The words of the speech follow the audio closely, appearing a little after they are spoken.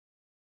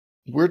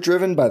We're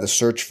driven by the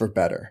search for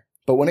better.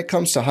 But when it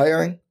comes to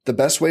hiring, the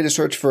best way to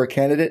search for a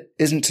candidate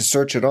isn't to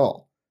search at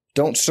all.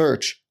 Don't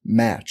search,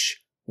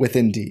 match with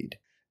Indeed.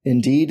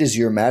 Indeed is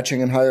your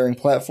matching and hiring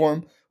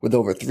platform with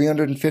over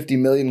 350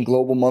 million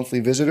global monthly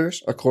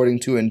visitors,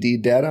 according to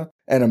Indeed data,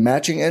 and a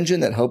matching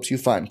engine that helps you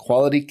find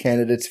quality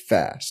candidates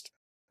fast.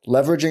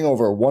 Leveraging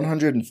over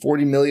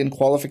 140 million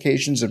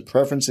qualifications and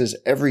preferences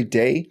every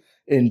day,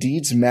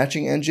 Indeed's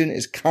matching engine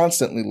is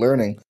constantly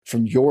learning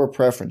from your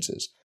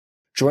preferences.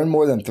 Join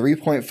more than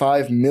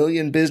 3.5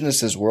 million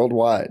businesses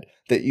worldwide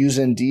that use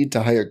Indeed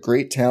to hire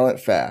great talent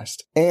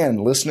fast.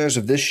 And listeners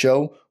of this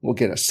show will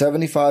get a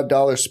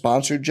 $75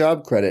 sponsored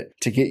job credit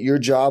to get your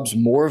jobs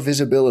more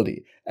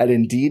visibility at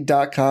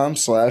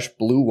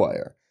Indeed.com/Blue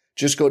Wire.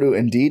 Just go to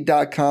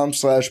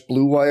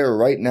Indeed.com/Blue Wire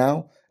right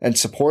now and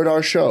support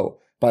our show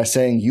by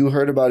saying you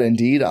heard about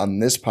Indeed on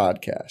this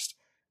podcast.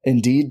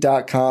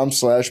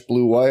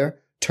 Indeed.com/Blue Wire.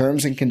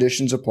 Terms and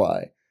conditions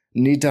apply.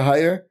 Need to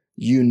hire?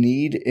 You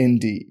need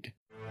Indeed.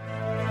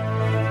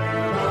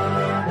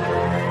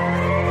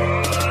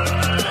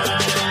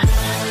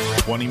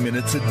 20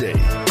 minutes a day,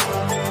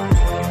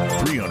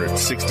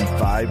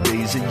 365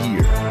 days a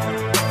year.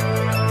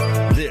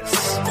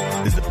 This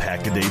is the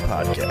Pack-A-Day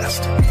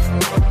Podcast.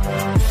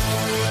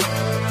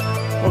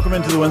 Welcome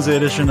into the Wednesday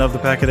edition of the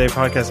Pack-A-Day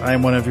Podcast. I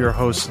am one of your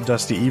hosts,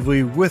 Dusty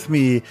Evely. With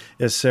me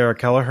is Sarah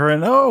Kelleher.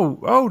 And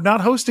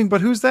not hosting,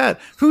 but who's that?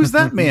 Who's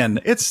that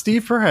man? It's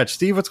Steve Perhatch.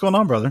 Steve, what's going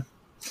on, brother?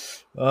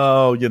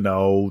 Oh,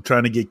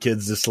 trying to get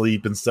kids to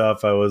sleep and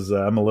stuff.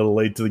 I'm a little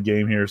late to the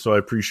game here, so I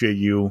appreciate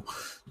you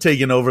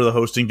taking over the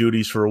hosting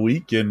duties for a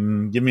week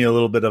and give me a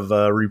little bit of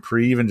a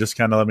reprieve and just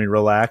kind of let me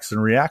relax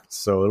and react.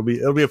 So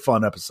it'll be a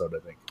fun episode, I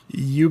think.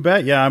 You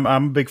bet. Yeah, I'm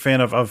a big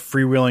fan of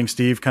freewheeling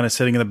Steve, kind of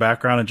sitting in the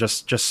background and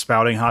just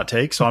spouting hot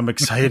takes. So I'm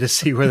excited to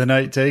see where the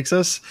night takes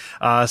us.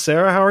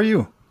 Sarah, how are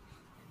you?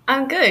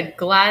 I'm good.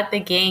 Glad the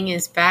gang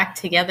is back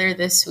together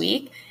this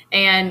week.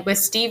 And with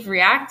Steve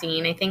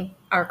reacting, I think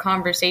our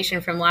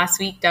conversation from last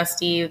week,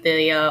 Dusty,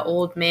 the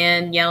old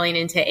man yelling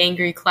into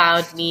angry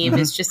cloud meme,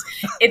 is just,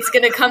 it's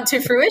going to come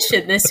to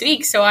fruition this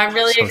week. So I'm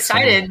really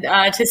excited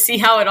to see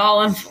how it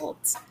all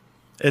unfolds.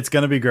 It's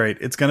going to be great.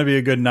 It's going to be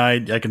a good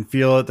night. I can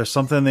feel it. There's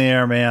something in the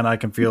air, man. I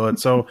can feel it.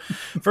 So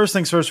first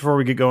things first, before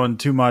we get going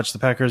too much, the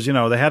Packers, they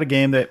had a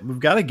game we've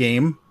got a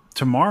game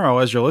tomorrow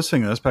as you're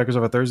listening to this. Packers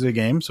have a Thursday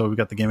game, so we've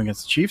got the game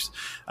against the Chiefs.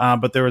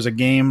 But there was a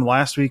game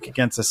last week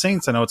against the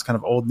Saints. I know it's kind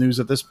of old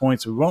news at this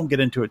point, so we won't get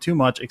into it too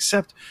much,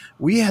 except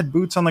we had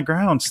boots on the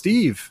ground.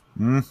 Steve,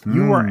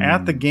 you were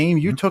at the game.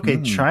 You took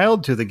a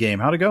child to the game.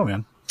 How'd it go,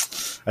 man?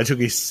 I took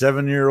a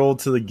 7-year-old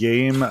to the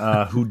game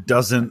who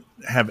doesn't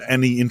have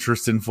any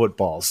interest in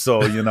football.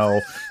 So,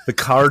 the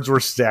cards were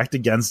stacked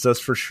against us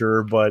for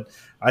sure, but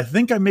I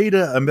think I made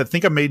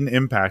an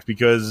impact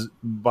because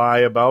by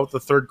about the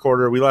third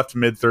quarter, we left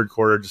mid third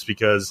quarter just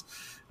because,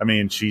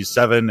 she's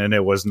 7 and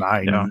it was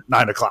 9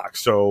 o'clock.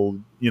 So,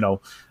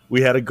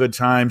 we had a good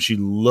time. She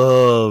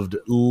loved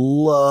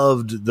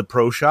the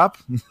pro shop.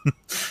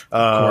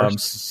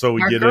 So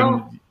we get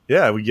in.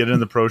 Yeah, we get in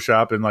the pro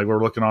shop and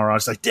we're looking all around.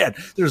 She's like, Dad,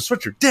 there's a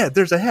sweatshirt. Dad,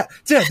 there's a hat.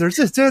 Dad, there's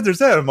this. Dad, there's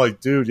that. I'm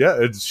like, dude,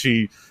 yeah. And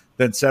she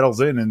then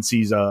settles in and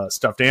sees a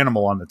stuffed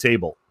animal on the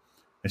table.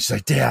 And she's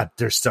like, Dad,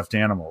 there's stuffed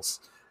animals.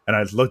 And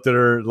I looked at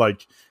her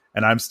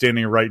and I'm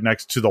standing right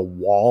next to the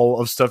wall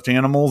of stuffed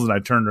animals. And I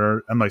turned to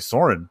her. I'm like,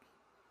 Soren,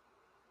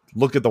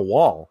 look at the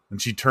wall. And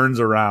she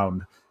turns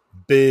around,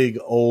 big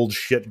old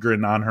shit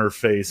grin on her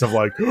face of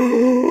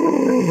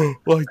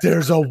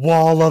there's a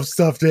wall of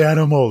stuffed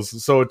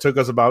animals. So it took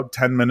us about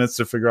 10 minutes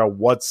to figure out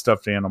what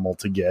stuffed animal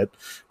to get.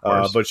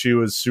 But she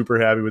was super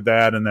happy with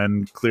that and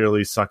then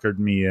clearly suckered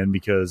me in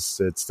because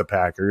it's the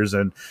Packers.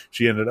 And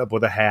she ended up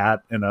with a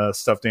hat and a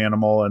stuffed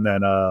animal and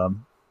then a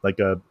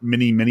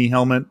mini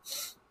helmet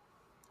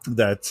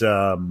that,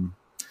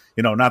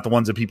 not the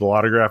ones that people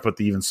autograph, but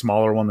the even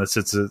smaller one that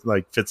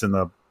fits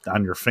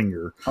on your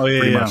finger. Oh,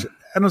 yeah. Much.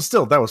 And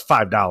that was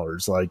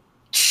 $5.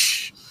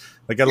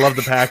 I love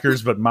the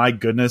Packers, but my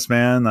goodness,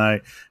 man,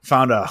 I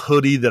found a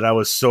hoodie that I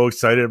was so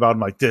excited about.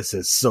 I'm like, this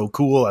is so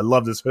cool. I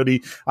love this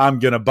hoodie. I'm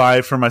going to buy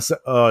it for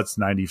myself. Oh, it's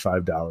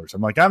 $95. I'm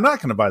like, I'm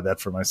not going to buy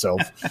that for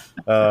myself.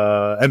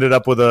 I did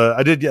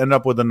end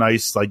up with a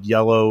nice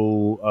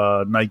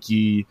yellow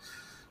Nike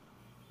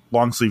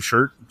long sleeve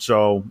shirt.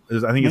 So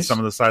I think it's some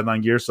of the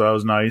sideline gear. So that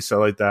was nice. I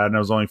like that. And it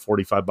was only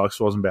 $45.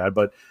 So it wasn't bad,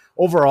 but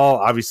overall,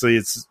 obviously,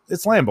 it's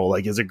Lambeau.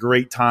 It's a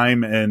great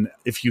time, and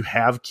if you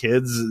have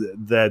kids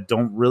that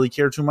don't really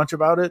care too much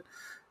about it,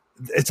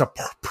 it's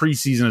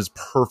preseason is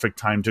perfect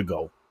time to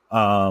go.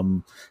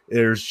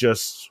 There's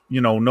just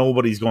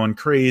nobody's going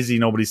crazy,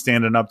 nobody's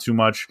standing up too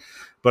much.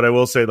 But I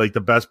will say, the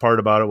best part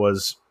about it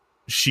was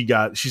she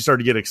started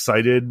to get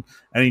excited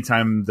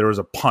anytime there was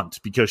a punt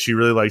because she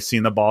really likes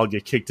seeing the ball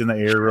get kicked in the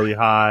air really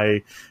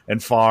high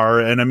and far.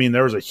 And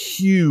there was a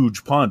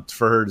huge punt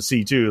for her to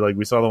see too.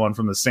 We saw the one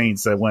from the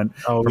Saints that went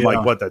from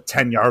the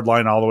 10-yard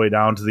line all the way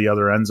down to the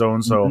other end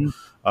zone. So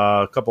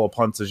a couple of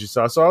punts that she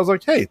saw. So I was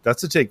like, hey,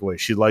 that's a takeaway.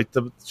 She liked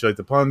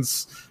the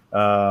punts.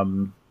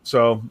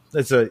 So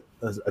it's a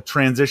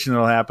transition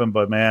that'll happen,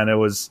 but man,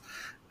 it's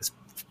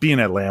being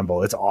at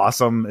Lambeau. It's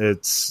awesome.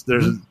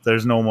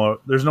 There's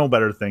no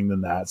better thing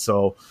than that.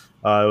 So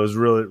it was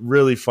really,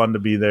 really fun to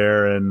be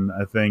there. And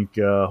I think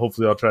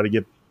hopefully I'll try to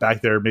get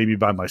back there maybe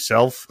by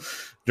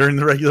myself during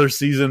the regular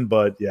season.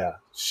 But yeah,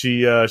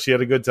 she had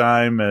a good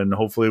time, and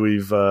hopefully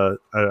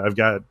I've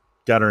got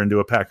her into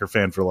a Packer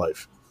fan for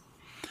life.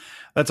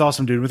 That's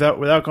awesome, dude.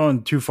 Without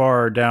going too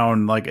far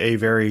down like a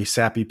very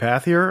sappy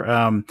path here,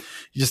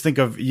 you just think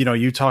of,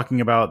 you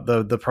talking about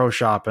the pro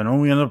shop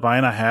and we ended up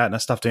buying a hat and a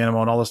stuffed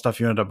animal and all the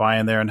stuff you ended up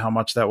buying there and how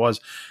much that was.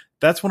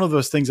 That's one of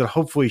those things that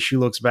hopefully she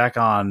looks back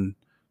on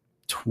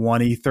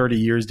 20, 30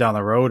 years down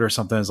the road or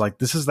something. Is like,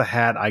 this is the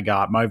hat I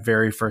got my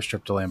very first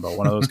trip to Lambeau.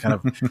 One of those kind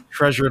of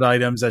treasured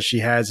items that she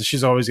has, that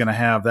she's always going to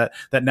have that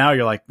now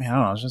you're like, man, I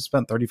don't know, I just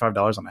spent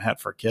 $35 on a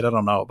hat for a kid. I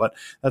don't know, but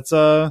that's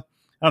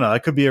I don't know.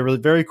 That could be a really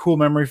very cool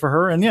memory for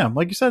her. And yeah,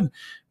 like you said,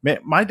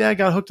 my dad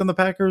got hooked on the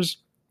Packers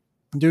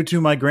due to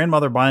my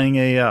grandmother buying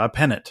a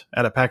pennant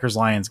at a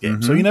Packers-Lions game.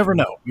 Mm-hmm. So you never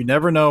know. You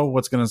never know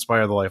what's going to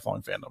inspire the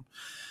lifelong fandom.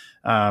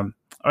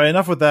 All right,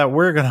 enough with that.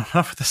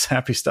 Enough with this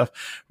happy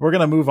stuff. We're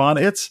gonna move on.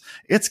 It's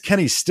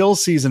Kenny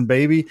Stills season,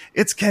 baby.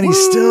 It's Kenny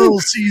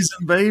Stills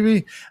season,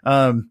 baby.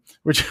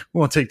 Which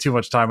won't take too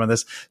much time on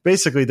this.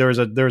 Basically, there was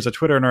a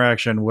Twitter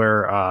interaction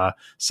where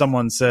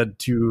someone said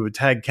to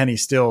tag Kenny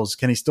Stills.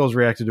 Kenny Stills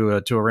reacted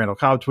to a Randall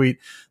Cobb tweet.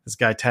 This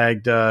guy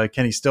tagged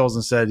Kenny Stills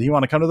and said, "You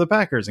want to come to the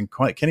Packers?" And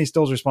Kenny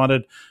Stills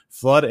responded,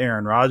 "Flood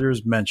Aaron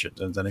Rodgers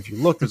mentioned." And then if you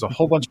look, there's a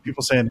whole bunch of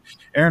people saying,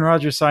 "Aaron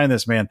Rodgers signed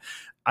this, man."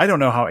 I don't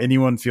know how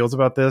anyone feels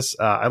about this.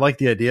 I like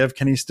the idea of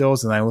Kenny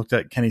Stills, and I looked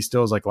at Kenny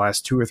Stills like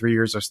last 2 or 3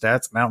 years of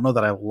stats, and I don't know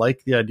that I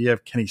like the idea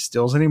of Kenny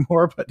Stills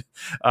anymore. But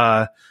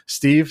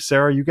Steve,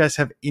 Sarah, you guys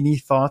have any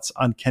thoughts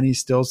on Kenny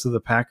Stills to the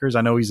Packers?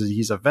 I know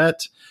he's a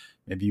vet.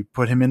 Maybe you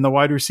put him in the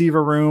wide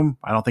receiver room.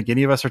 I don't think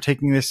any of us are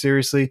taking this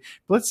seriously.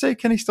 But let's say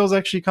Kenny Stills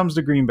actually comes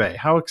to Green Bay.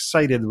 How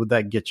excited would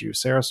that get you?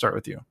 Sarah, start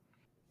with you.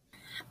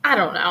 I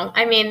don't know.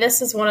 I mean,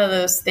 this is one of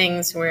those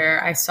things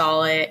where I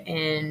saw it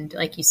and,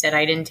 like you said,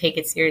 I didn't take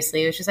it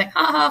seriously. It was just like,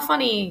 haha,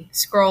 funny,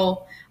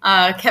 scroll,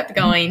 kept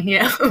going,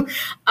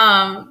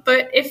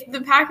 But if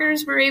the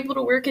Packers were able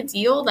to work a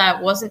deal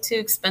that wasn't too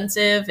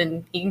expensive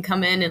and he can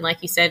come in and,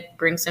 like you said,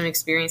 bring some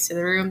experience to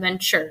the room, then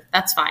sure,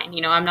 that's fine.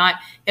 I'm not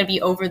going to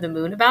be over the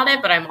moon about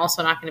it, but I'm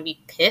also not going to be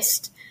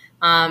pissed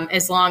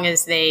as long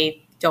as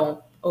they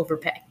don't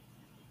overpay.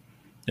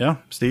 Yeah.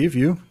 Steve,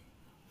 you?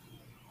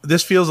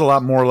 This feels a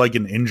lot more like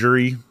an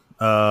injury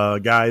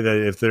guy,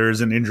 that if there is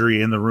an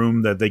injury in the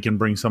room that they can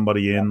bring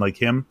somebody in like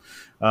him.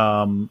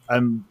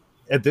 I'm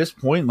at this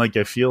point, like,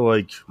 I feel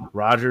like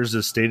Rodgers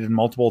has stated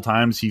multiple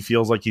times he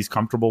feels like he's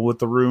comfortable with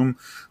the room.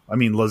 I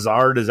mean,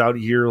 Lazard is out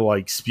here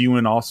like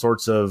spewing all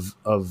sorts of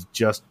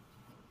just,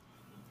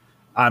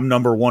 I'm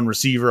number one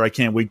receiver. I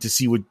can't wait to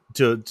see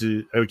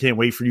I can't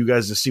wait for you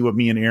guys to see what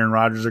me and Aaron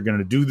Rodgers are going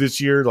to do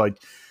this year.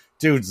 Like,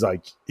 dude's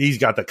like, he's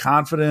got the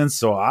confidence.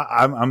 So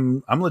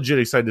I'm legit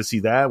excited to see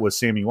that with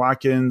Sammy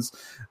Watkins,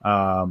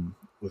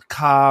 with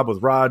Cobb,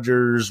 with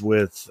Rodgers,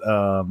 with,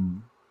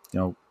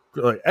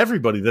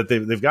 everybody that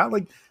they've got.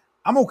 Like,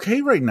 I'm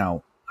okay right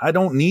now. I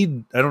don't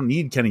need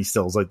Kenny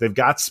Stills. Like, they've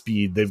got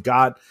speed. They've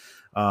got,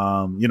 they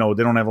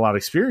don't have a lot of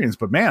experience,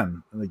 but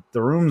man, like,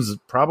 the room's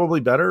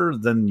probably better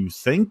than you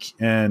think.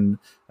 And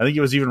I think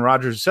it was even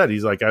Rodgers who said,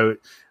 he's like,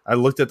 I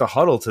looked at the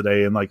huddle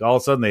today and like all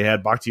of a sudden they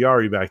had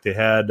Bakhtiari back. They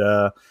had,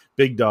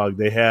 Big Dog,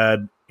 they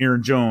had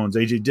Aaron Jones,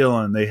 AJ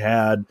Dillon, they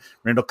had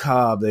Randall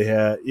Cobb, they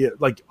had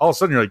like all of a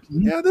sudden you're like,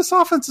 yeah, this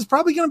offense is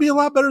probably going to be a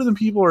lot better than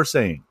people are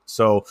saying.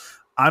 So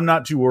I'm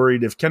not too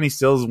worried. If Kenny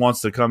Stills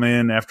wants to come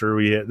in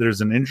after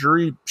there's an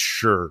injury,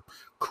 sure,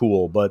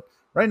 cool. But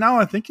right now,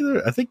 I think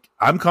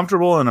I'm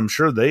comfortable, and I'm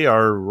sure they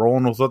are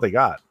rolling with what they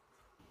got.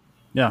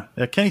 Yeah,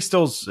 Kenny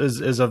Stills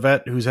is a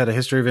vet who's had a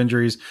history of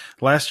injuries.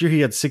 Last year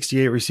he had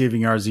 68 receiving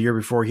yards. The year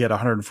before he had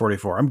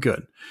 144. I'm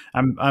good.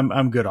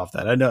 I'm good off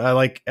that. I know I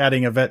like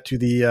adding a vet to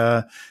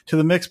the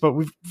mix, but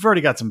we've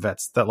already got some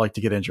vets that like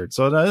to get injured,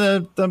 so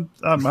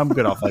I'm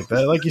good off like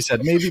that. Like you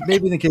said, maybe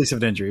in the case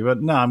of an injury, but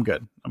no, I'm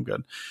good.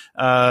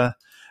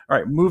 All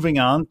right, moving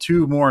on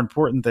to more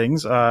important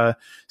things.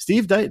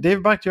 Steve,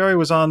 David Bakhtiari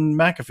was on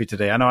McAfee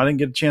today. I know I didn't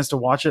get a chance to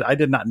watch it. I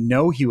did not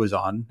know he was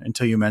on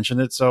until you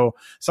mentioned it. So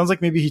sounds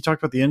like maybe he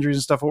talked about the injuries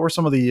and stuff. What were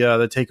some of the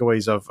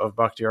takeaways of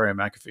Bakhtiari and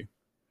McAfee?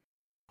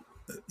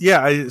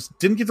 Yeah, I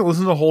didn't get to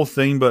listen to the whole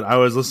thing, but I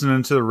was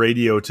listening to the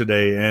radio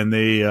today, and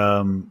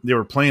they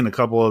were playing a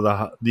couple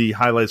of the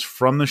highlights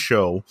from the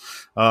show.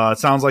 It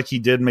sounds like he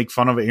did make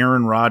fun of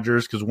Aaron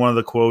Rodgers because one of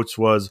the quotes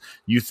was,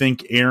 "You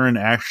think Aaron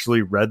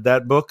actually read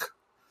that book?"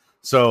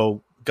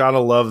 So gotta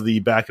love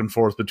the back and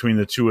forth between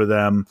the two of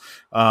them.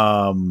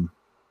 And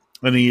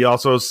he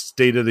also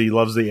stated he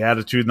loves the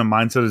attitude and the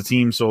mindset of the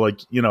team. So, like,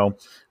 I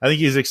think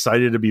he's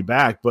excited to be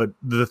back. But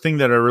the thing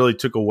that I really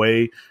took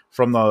away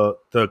from the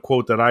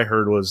quote that I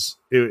heard was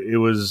it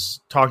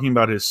was talking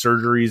about his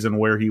surgeries and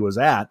where he was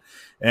at.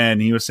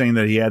 And he was saying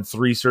that he had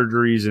 3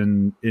 surgeries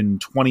in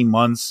 20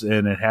 months,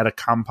 and it had a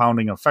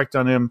compounding effect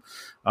on him.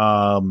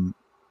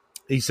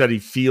 he said he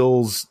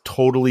feels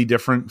totally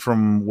different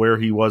from where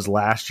he was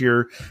last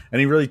year. And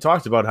he really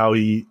talked about how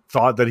he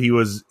thought that he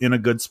was in a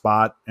good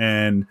spot.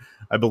 And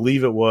I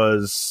believe it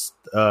was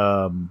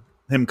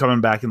him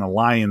coming back in the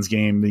Lions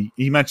game.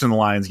 He mentioned the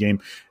Lions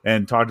game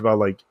and talked about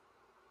like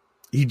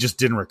he just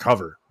didn't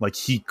recover. Like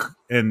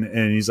and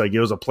he's like, it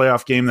was a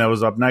playoff game that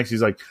was up next.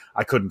 He's like,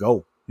 I couldn't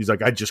go. He's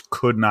like, I just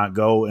could not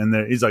go. And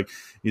then he's like,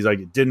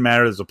 it didn't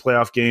matter. It was a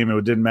playoff game.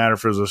 It didn't matter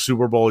if it was a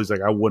Super Bowl. He's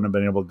like, I wouldn't have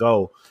been able to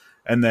go.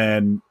 And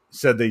then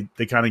said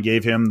they kind of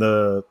gave him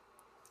the,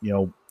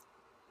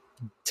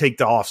 take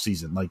the off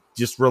season, like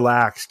just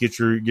relax, get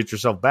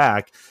yourself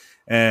back.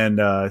 And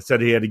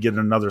said he had to get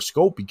another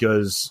scope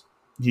because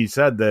he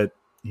said that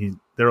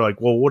they're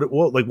like, well,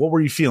 what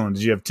were you feeling?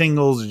 Did you have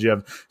tingles? Did you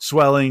have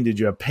swelling? Did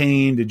you have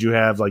pain? Did you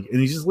have and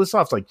he just lists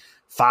off like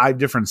 5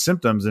 different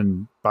symptoms.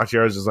 And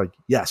Bakhtiari's is like,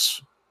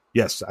 yes,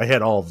 I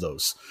had all of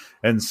those.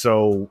 And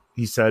so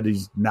he said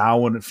he's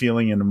now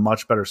feeling in a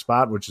much better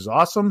spot, which is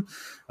awesome.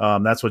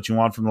 That's what you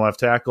want from the left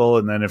tackle.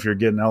 And then if you're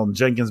getting Elgton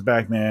Jenkins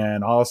back,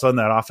 man, all of a sudden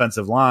that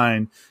offensive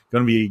line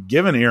going to be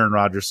giving Aaron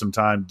Rodgers some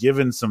time,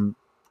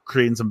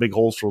 creating some big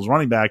holes for those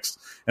running backs.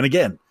 And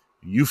again,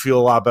 you feel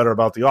a lot better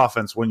about the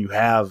offense when you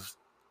have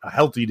a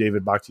healthy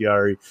David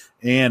Bakhtiari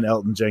and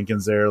Elgton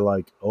Jenkins there.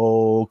 Like,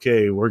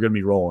 okay, we're going to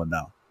be rolling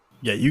now.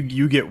 Yeah,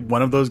 you get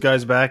one of those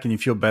guys back and you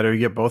feel better. You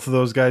get both of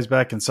those guys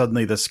back, and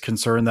suddenly this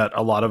concern that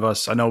a lot of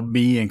us, I know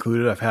me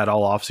included, I've had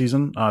all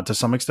offseason to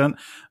some extent,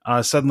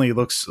 suddenly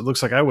looks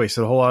like I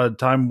wasted a whole lot of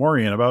time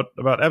worrying about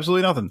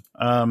absolutely nothing.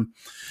 And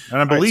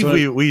I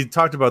believe we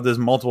talked about this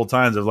multiple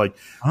times of like,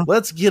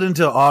 let's get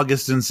into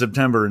August and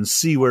September and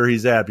see where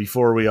he's at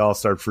before we all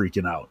start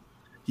freaking out.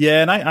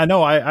 Yeah, and I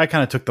know I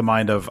kind of took the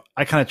mind of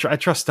I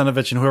trust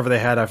Stenavich and whoever they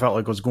had I felt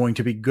like was going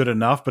to be good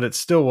enough, but it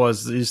still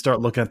was. You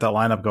start looking at that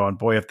lineup going,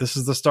 boy, if this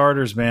is the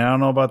starters, man, I don't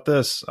know about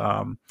this.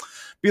 But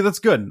yeah, that's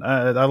good.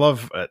 I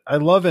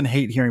love and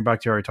hate hearing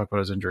Bakhtiari talk about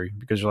his injury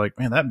because you're like,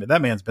 man,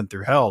 that man's been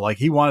through hell. Like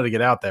he wanted to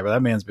get out there, but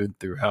that man's been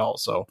through hell.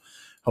 So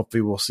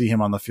hopefully we'll see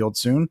him on the field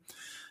soon.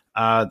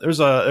 There's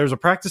a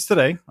practice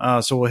today,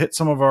 so we'll hit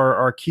some of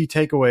our key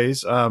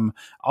takeaways.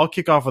 I'll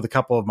kick off with a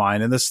couple of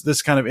mine, and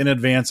this kind of in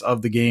advance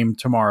of the game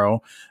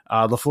tomorrow.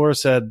 LaFleur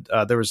said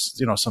there was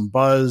some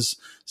buzz,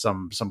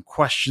 some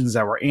questions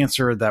that were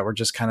answered that were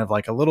just kind of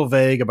like a little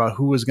vague about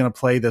who was going to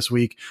play this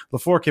week.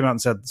 LaFleur came out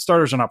and said the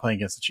starters are not playing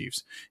against the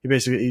Chiefs. I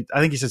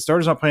think he said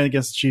starters are not playing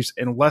against the Chiefs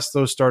unless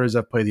those starters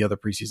have played the other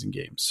preseason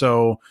games.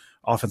 So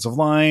offensive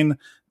line,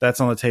 that's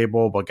on the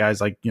table, but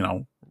guys like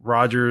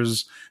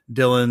Rodgers,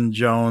 Dillon,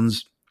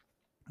 Jones,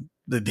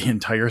 the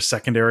entire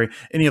secondary,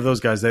 any of those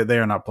guys, they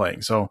are not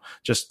playing. So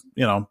just,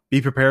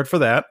 be prepared for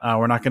that.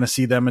 We're not going to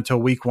see them until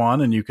week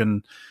 1, and you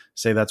can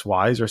say that's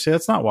wise or say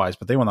that's not wise,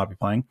 but they will not be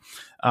playing.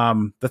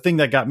 The thing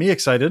that got me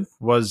excited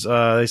was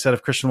they said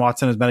if Christian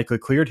Watson is medically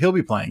cleared, he'll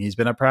be playing. He's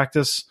been at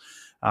practice.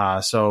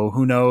 So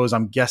who knows?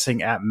 I'm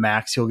guessing at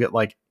max he'll get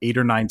like 8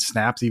 or 9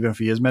 snaps, even if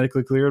he is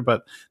medically cleared.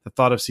 But the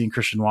thought of seeing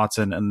Christian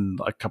Watson in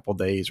a couple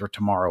days or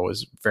tomorrow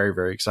is very,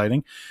 very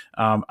exciting.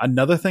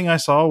 Another thing I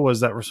saw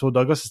was that Rasul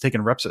Douglas has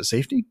taken reps at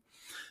safety,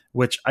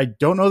 which I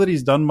don't know that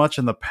he's done much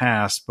in the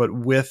past, but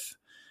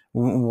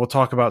we'll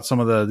talk about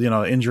some of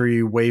the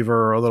injury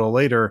waiver a little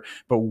later,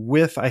 but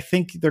I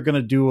think they're going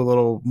to do a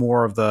little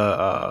more of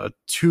the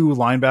 2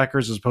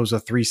 linebackers as opposed to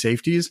 3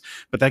 safeties,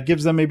 but that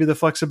gives them maybe the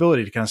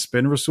flexibility to kind of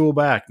spin Rasul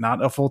back,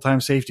 not a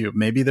full-time safety.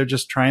 Maybe they're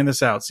just trying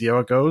this out, see how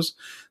it goes.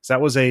 So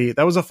that was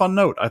a fun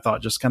note, I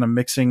thought, just kind of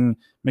mixing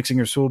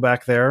Rasul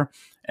back there.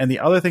 And the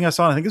other thing I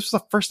saw, and I think this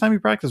was the first time he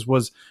practiced,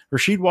 was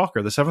Rasheed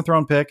Walker, the 7th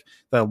round pick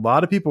that a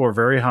lot of people were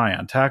very high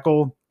on.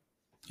 Tackle,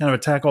 kind of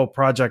a tackle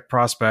project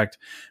prospect,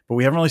 but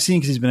we haven't really seen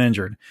because he's been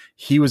injured.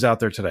 He was out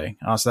there today.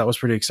 So that was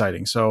pretty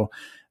exciting. So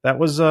that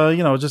was,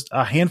 just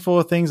a handful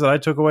of things that I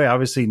took away.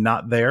 Obviously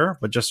not there,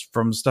 but just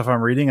from stuff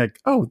I'm reading, like,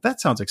 oh, that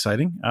sounds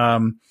exciting.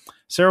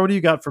 Sarah, what do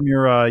you got from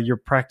your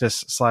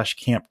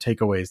practice/camp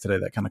takeaways today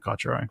that kind of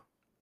caught your eye?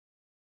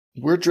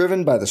 We're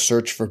driven by the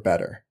search for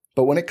better.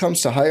 But when it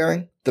comes to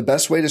hiring, the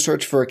best way to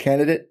search for a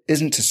candidate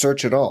isn't to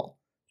search at all.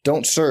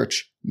 Don't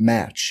search,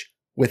 match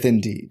with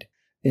Indeed.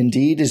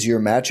 Indeed is your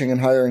matching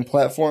and hiring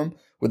platform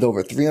with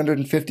over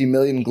 350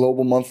 million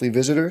global monthly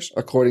visitors,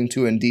 according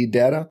to Indeed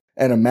data,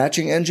 and a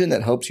matching engine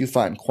that helps you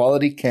find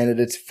quality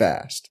candidates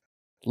fast.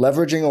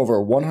 Leveraging over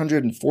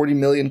 140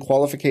 million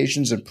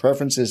qualifications and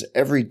preferences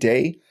every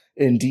day,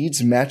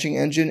 Indeed's matching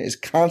engine is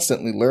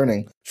constantly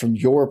learning from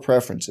your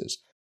preferences.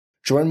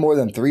 Join more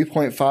than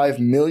 3.5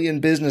 million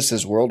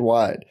businesses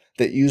worldwide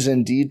that use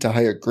Indeed to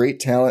hire great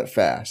talent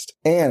fast.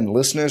 And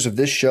listeners of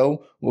this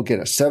show will get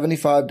a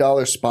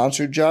 $75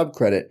 sponsored job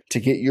credit to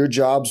get your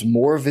jobs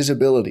more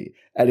visibility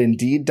at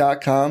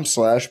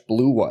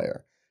Indeed.com/Blue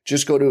Wire.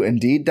 Just go to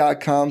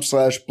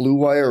Indeed.com/Blue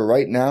Wire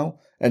right now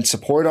and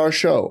support our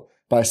show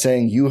by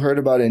saying you heard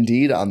about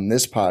Indeed on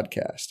this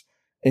podcast.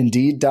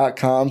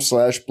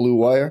 Indeed.com/Blue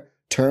Wire.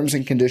 Terms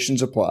and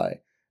conditions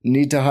apply.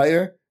 Need to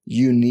hire?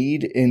 You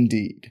need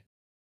Indeed.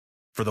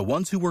 For the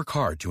ones who work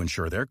hard to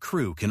ensure their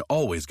crew can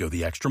always go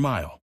the extra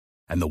mile,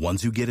 and the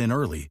ones who get in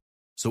early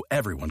so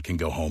everyone can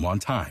go home on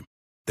time.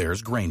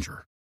 There's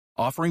Grainger,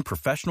 offering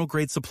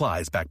professional-grade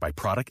supplies backed by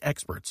product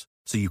experts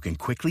so you can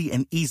quickly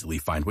and easily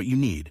find what you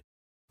need.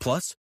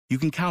 Plus, you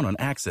can count on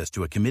access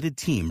to a committed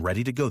team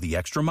ready to go the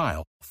extra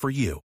mile for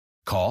you.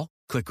 Call,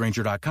 click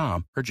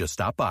Grainger.com, or just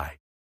stop by.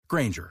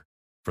 Grainger,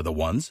 for the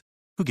ones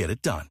who get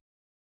it done.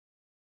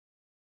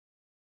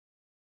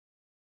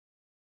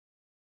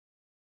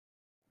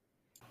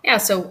 Yeah,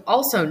 so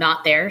also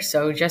not there.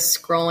 So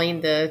just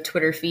scrolling the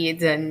Twitter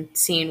feeds and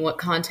seeing what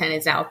content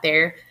is out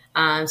there.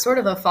 Sort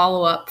of a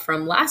follow-up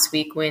from last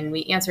week when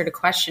we answered a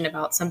question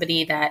about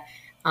somebody that,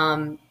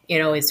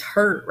 is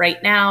hurt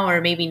right now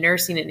or maybe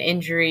nursing an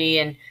injury,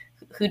 and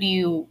who do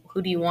you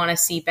want to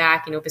see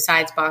back,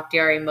 besides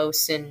Bakhtiari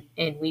most in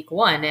week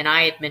one? And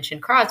I had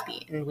mentioned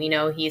Crosby, and we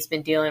know he's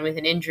been dealing with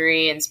an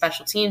injury and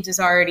special teams has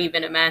already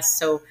been a mess.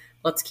 So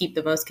let's keep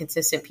the most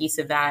consistent piece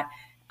of that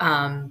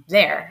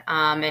there.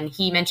 And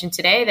he mentioned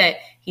today that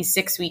he's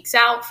 6 weeks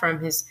out from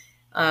his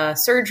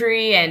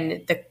surgery,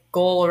 and the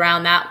goal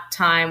around that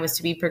time was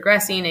to be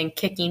progressing and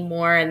kicking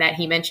more, and that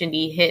he mentioned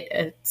he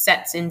hit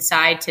sets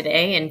inside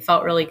today and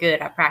felt really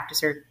good at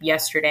practice, or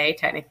yesterday,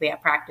 technically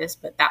at practice,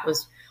 but that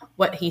was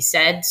what he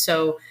said.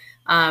 So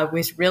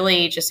was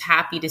really just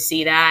happy to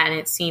see that, and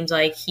it seems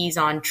like he's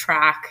on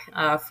track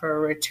for a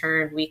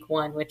return week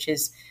one, which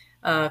is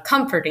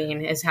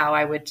comforting is how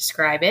I would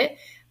describe it.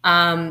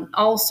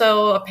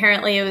 Also,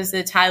 apparently it was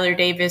the Tyler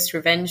Davis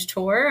revenge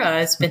tour.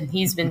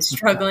 He's been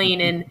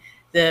struggling in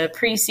the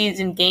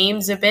preseason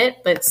games a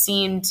bit, but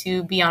seemed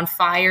to be on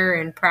fire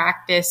in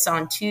practice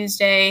on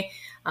Tuesday.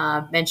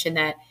 Mentioned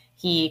that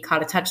he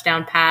caught a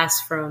touchdown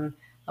pass from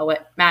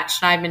what Matt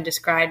Schneidman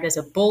described as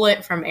a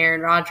bullet from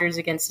Aaron Rodgers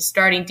against the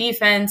starting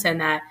defense,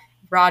 and that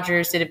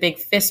Rodgers did a big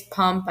fist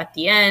pump at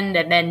the end.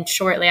 And then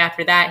shortly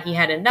after that, he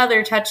had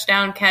another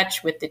touchdown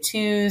catch with the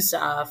twos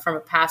from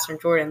a pass from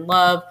Jordan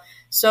Love.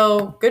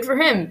 So good for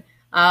him.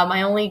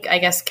 My only,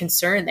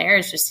 concern there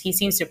is just he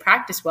seems to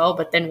practice well,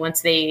 but then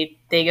once they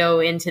go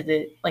into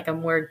the a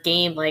more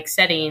game-like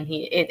setting,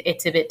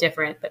 it's a bit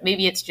different. But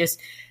maybe it's just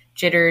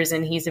jitters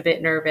and he's a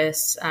bit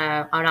nervous.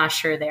 I'm not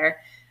sure there.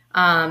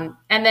 And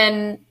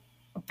then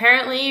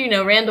apparently,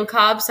 Randall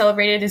Cobb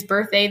celebrated his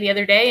birthday the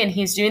other day, and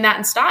he's doing that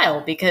in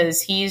style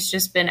because he's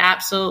just been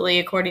absolutely,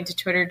 according to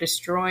Twitter,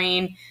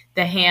 destroying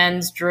the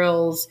hands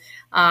drills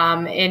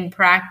in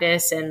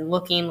practice and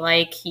looking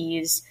like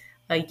he's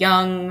a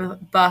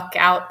young buck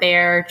out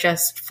there,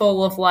 just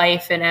full of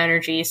life and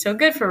energy. So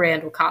good for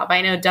Randall Cobb.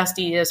 I know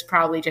Dusty is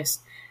probably just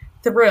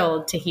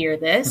thrilled to hear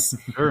this.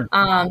 Sure.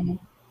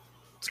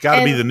 It's got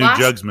to be the new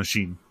jugs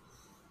machine.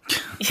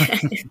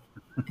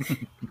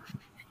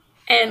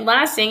 And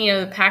last thing,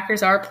 the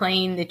Packers are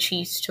playing the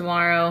Chiefs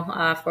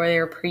tomorrow for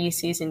their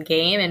preseason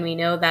game. And we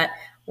know that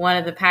one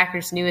of the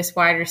Packers' newest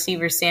wide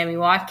receivers, Sammy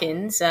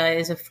Watkins,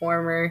 is a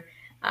former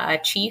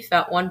Chief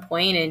at one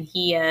point. And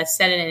he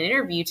said in an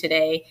interview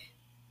Tuesday,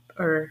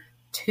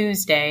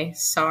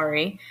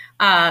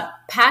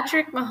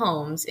 Patrick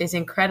Mahomes is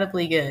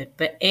incredibly good,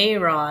 but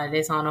A-Rod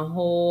is on a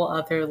whole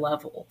other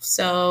level.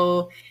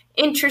 So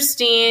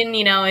interesting,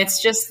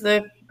 it's just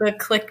the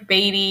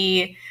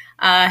clickbaity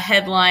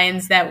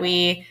headlines that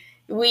we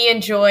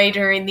enjoy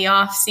during the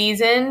off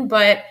season,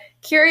 but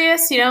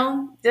curious,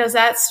 does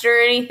that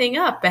stir anything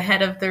up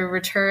ahead of the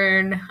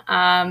return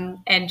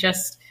and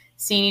just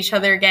seeing each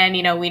other again?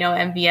 We know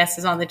MVS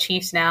is on the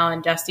Chiefs now,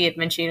 and Dusty had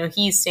mentioned,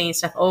 he's saying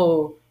stuff,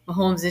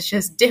 Mahomes is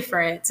just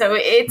different. So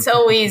it's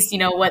always,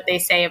 what they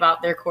say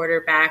about their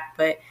quarterback,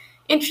 but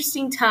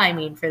interesting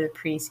timing for the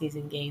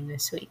preseason game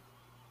this week.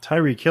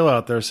 Tyreek Hill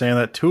out there saying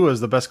that Tua is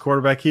the best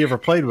quarterback he ever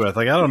played with.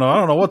 I don't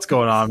know what's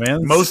going on,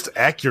 man. Most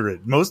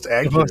accurate. Yeah,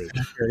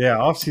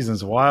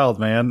 offseason's wild,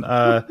 man.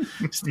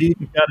 Steve,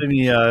 you got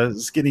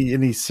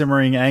any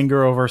simmering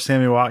anger over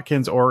Sammy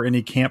Watkins or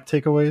any camp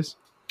takeaways?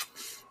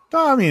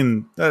 No, I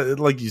mean,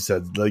 like you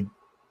said,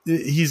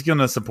 he's going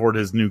to support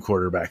his new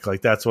quarterback.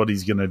 That's what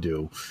he's going to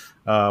do.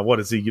 What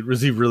is he?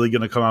 Is he really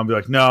going to come out and be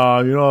like,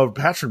 no,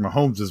 Patrick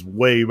Mahomes is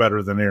way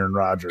better than Aaron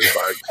Rodgers?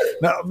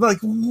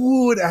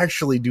 Who would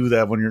actually do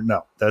that when you're,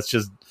 no, that's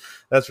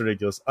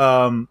ridiculous.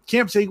 Camp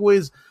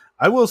takeaways.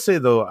 I will say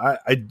though,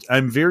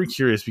 I'm very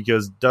curious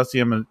because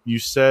Dusty, you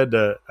said,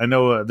 I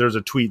know there's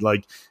a tweet,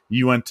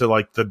 you went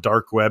to the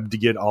dark web to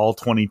get all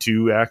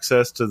 22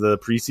 access to the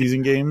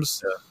preseason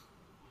games.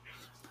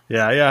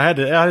 Yeah, I had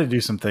to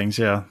do some things.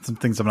 Yeah, some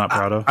things I'm not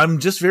proud of. I'm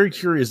just very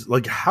curious.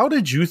 How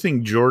did you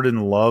think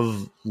Jordan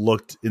Love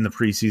looked in the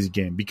preseason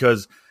game?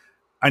 Because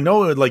I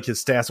know his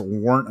stats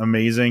weren't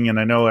amazing, and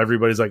I know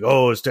everybody's like,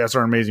 "Oh, his stats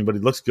aren't amazing," but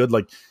he looks good.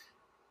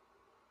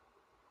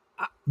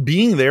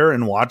 Being there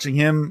and watching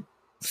him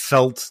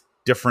felt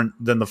different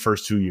than the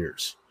first 2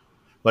 years.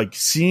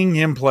 Seeing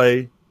him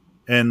play,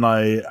 and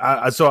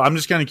so I'm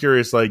just kind of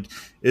curious.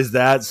 Is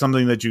that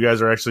something that you guys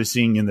are actually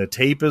seeing in the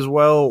tape as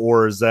well,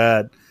 or is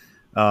that?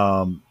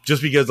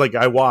 Just because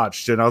I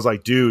watched and I was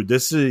like, dude,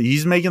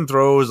 he's making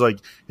throws.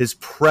 His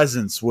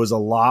presence was a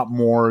lot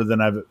more than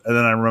I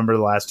remember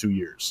the last 2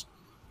 years.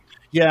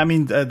 Yeah. I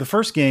mean, the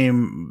first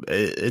game,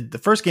 it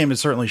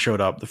certainly showed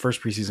up, the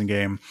first preseason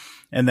game.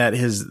 and that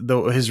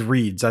his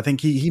reads. I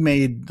think he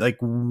made like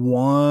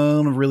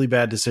one really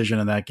bad decision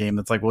in that game.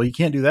 That's like, well, you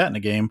can't do that in a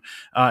game.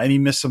 And he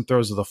missed some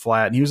throws to the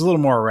flat, and he was a little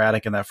more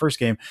erratic in that first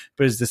game.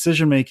 But his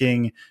decision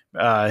making,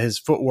 his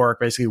footwork,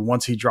 basically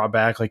once he dropped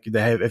back, like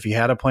if he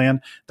had a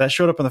plan, that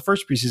showed up in the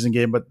first preseason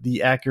game. But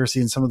the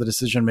accuracy and some of the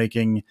decision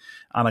making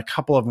on a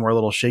couple of them were a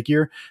little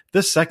shakier.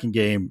 This second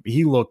game,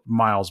 he looked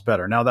miles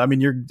better. Now, I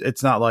mean,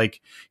 it's not like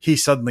he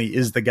suddenly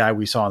is the guy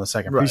we saw in the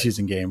second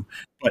preseason game.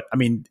 But I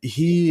mean,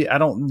 I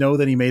don't know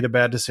that he made a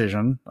bad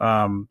decision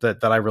that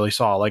I really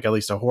saw, like at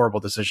least a horrible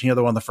decision. He had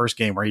the one in the first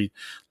game where he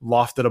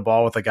lofted a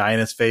ball with a guy in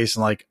his face,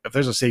 and like if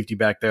there's a safety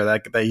back there,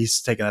 that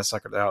he's taking that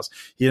sucker to the house.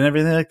 He did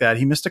everything like that.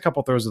 He missed a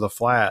couple throws of the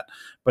flat,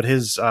 but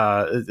his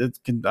I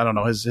don't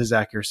know, his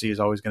accuracy is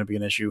always going to be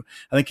an issue.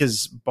 I think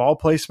his ball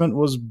placement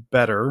was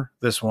better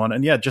this one,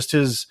 and yeah, just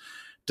his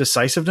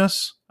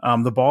decisiveness,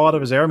 the ball out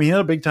of his air. I mean, he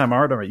had a big time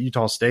arm at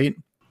Utah State,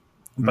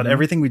 but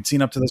everything we'd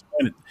seen up to this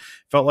point, it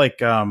felt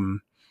like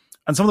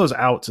on some of those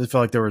outs, it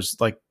felt like there was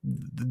like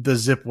the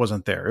zip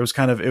wasn't there. It was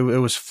kind of, it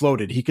was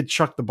floated. He could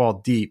chuck the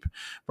ball deep,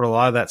 but a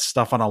lot of that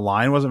stuff on a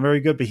line wasn't very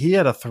good. But he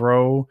had a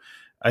throw,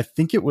 I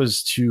think it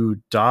was to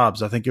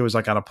Dobbs. I think it was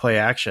like on a play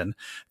action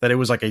that it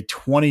was like a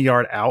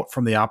 20-yard out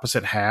from the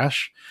opposite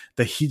hash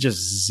that he just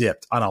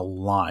zipped on a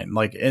line.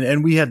 Like,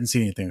 and we hadn't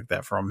seen anything like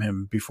that from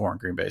him before in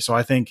Green Bay. So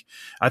I think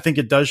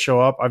it does show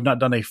up. I've not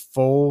done a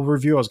full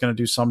review. I was going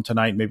to do some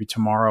tonight, maybe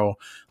tomorrow,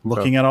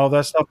 looking at all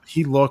that stuff.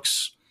 He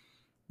looks,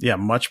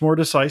 much more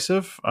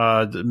decisive,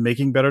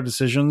 making better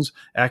decisions.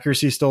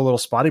 Accuracy is still a little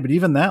spotty, but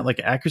even that, like,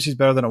 accuracy is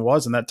better than it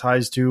was, and that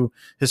ties to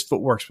his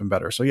footwork's been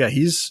better. So yeah,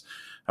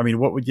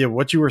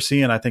 what you were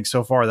seeing, I think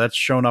so far, that's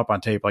shown up on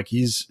tape. Like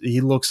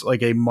he looks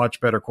like a much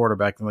better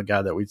quarterback than the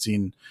guy that we'd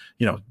seen,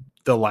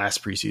 the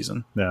last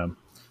preseason. Yeah.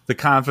 The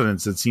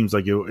confidence, it seems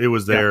like it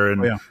was there.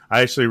 And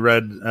I actually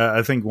read,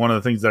 I think one of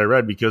the things that I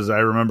read, because I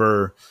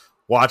remember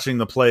watching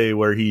the play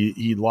where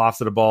he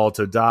lofted a ball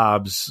to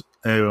Dobbs,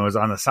 and it was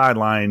on the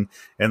sideline,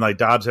 and like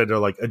Dobbs had to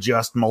like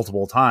adjust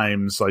multiple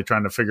times, like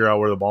trying to figure out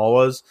where the ball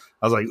was.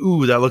 I was like,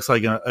 ooh, that looks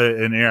like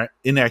an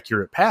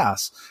inaccurate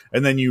pass.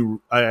 And then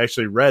I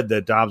actually read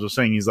that Dobbs was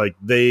saying, he's like,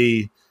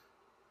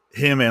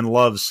 him and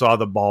Love saw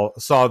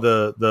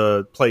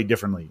the play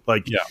differently.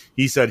 Like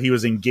he said he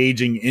was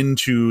engaging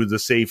into the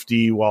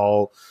safety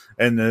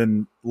and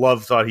then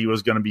Love thought he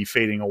was going to be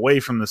fading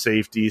away from the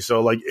safety. So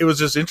like, it was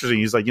just interesting.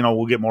 He's like,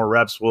 we'll get more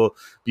reps. We'll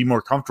be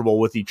more comfortable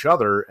with each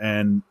other,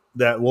 and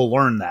that we'll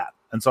learn that.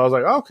 And so I was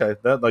like, okay,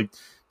 that, like,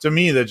 to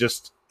me, that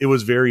just, it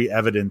was very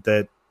evident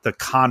that the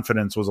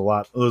confidence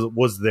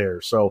was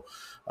there. So,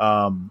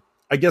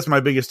 I guess my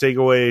biggest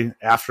takeaway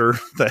after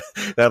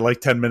that like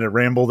 10-minute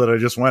ramble that I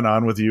just went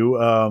on with you,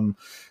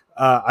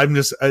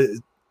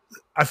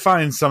 I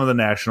find some of the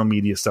national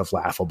media stuff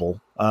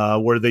laughable,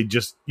 where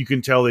you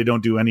can tell they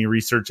don't do any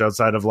research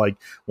outside of like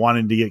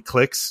wanting to get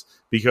clicks.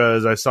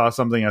 Because I saw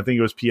something, I think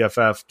it was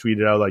PFF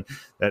tweeted out like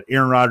that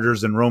Aaron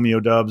Rodgers and Romeo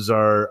Doubs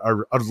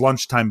are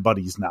lunchtime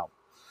buddies now.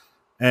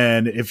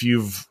 And if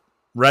you've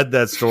read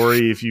that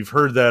story, if you've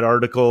heard that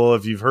article,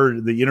 if you've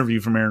heard the interview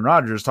from Aaron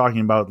Rodgers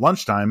talking about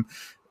lunchtime,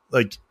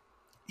 like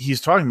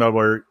he's talking about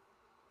where,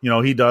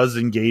 he does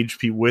engage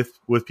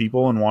with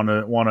people and want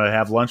to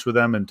have lunch with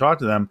them and talk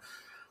to them.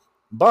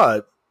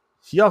 But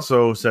he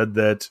also said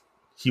that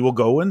he will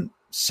go and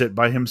sit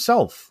by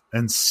himself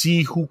and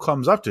see who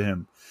comes up to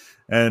him.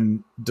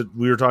 And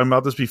we were talking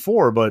about this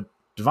before, but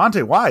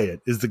Devontae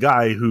Wyatt is the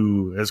guy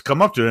who has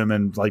come up to him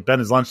and like been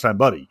his lunchtime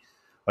buddy.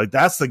 Like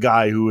that's the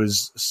guy who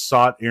has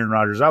sought Aaron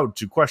Rodgers out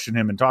to question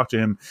him and talk to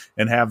him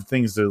and have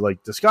things to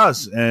like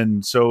discuss.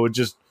 And so it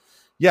just,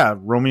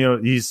 Romeo,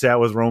 he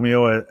sat with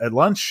Romeo at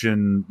lunch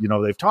and,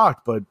 they've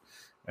talked, but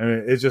I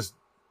mean, it's just,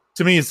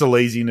 to me, it's the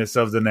laziness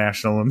of the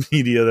national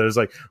media that is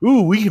like,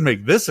 ooh, we can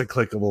make this a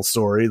clickable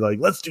story. Like,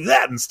 let's do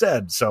that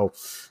instead. So,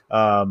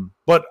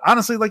 but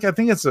honestly, like, I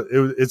think it's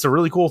a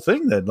really cool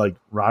thing that like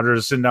Rodgers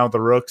is sitting down with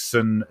the Rooks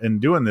and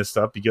doing this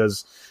stuff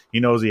because he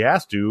knows he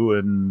has to,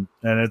 and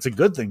it's a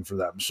good thing for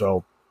them.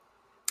 So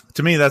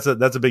to me, that's a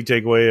big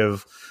takeaway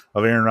of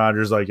Aaron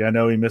Rodgers. Like, I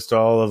know he missed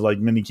all of like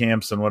mini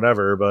camps and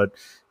whatever, but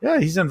yeah,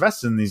 he's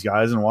invested in these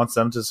guys and wants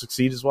them to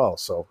succeed as well.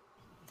 So.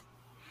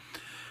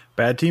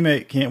 Bad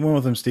teammate. Can't win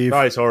with him, Steve.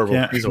 Oh, he's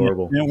horrible. He's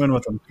horrible. Can't win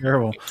with him.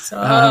 Terrible.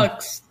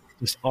 Sucks.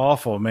 Just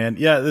awful, man.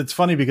 Yeah, it's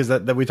funny because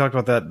that we talked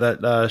about that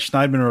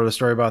Schneidman wrote a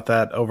story about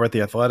that over at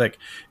The Athletic,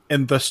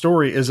 and the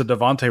story is a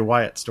Devontae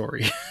Wyatt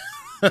story.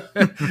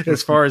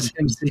 As far as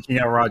him seeking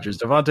out Rodgers,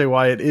 Devontae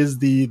Wyatt is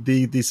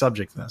the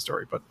subject in that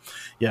story. But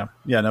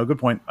no, good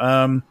point.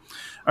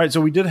 All right,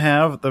 so we did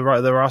have the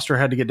roster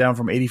had to get down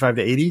from 85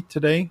 to 80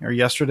 today or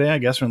yesterday, I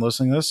guess, when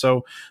listening to this.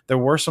 So there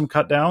were some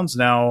cut downs.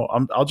 Now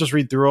I'll just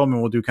read through them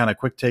and we'll do kind of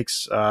quick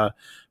takes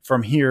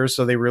from here.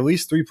 So they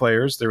released 3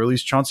 players. They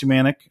released Chauncey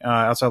Manac,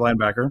 outside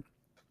linebacker.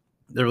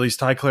 They released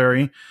Ty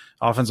Clary,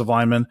 offensive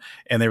lineman,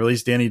 and they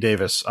released Danny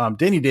Davis.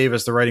 Danny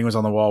Davis, the writing was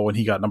on the wall when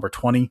he got number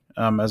 20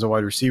 as a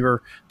wide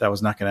receiver. That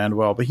was not going to end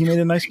well, but he made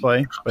a nice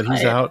play. But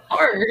he's out.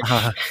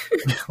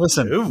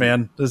 Listen,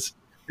 man,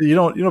 You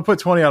don't put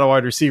 20 on a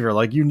wide receiver.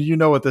 Like you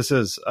know what this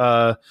is.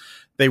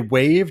 They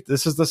waived.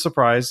 This is the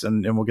surprise,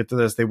 and we'll get to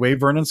this. They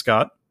waived Vernon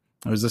Scott.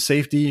 It was a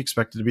safety,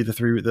 expected to be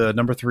the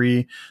number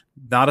 3.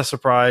 Not a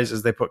surprise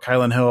as they put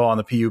Kylan Hill on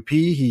the PUP.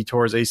 He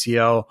tore his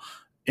ACL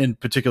in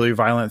particularly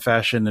violent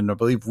fashion in, I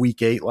believe,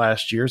 week 8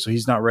 last year. So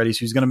he's not ready.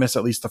 So he's going to miss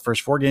at least the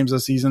first 4 games of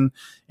the season.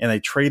 And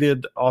they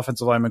traded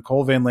offensive lineman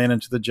Cole Van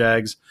Lanen to the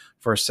Jags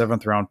for a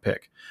 7th round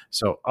pick.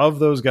 So of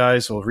those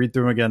guys, so we'll read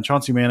through them again: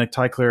 Chauncey Manick,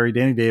 Ty Clary,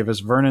 Danny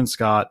Davis, Vernon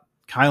Scott,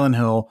 Kylan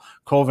Hill,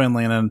 Cole Van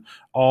Lanen,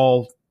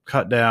 all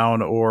cut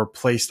down or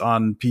placed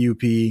on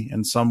PUP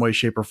in some way,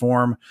 shape, or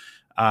form.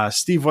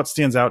 Steve, what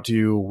stands out to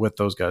you with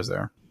those guys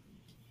there?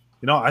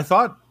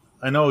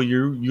 I know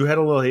you had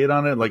a little hate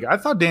on it. Like, I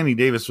thought Danny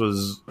Davis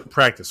was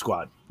practice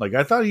squad. Like,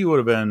 I thought he would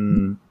have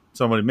been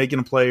somebody making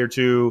a play or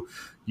two,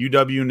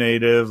 UW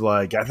native.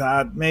 Like, I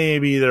thought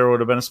maybe there would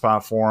have been a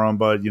spot for him,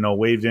 but,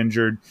 waived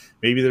injured.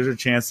 Maybe there's a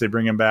chance they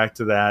bring him back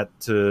to that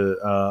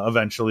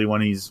eventually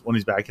when he's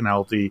back and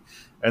healthy.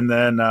 And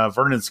then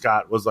Vernon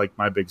Scott was like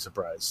my big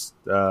surprise.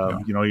 He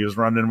was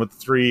running with the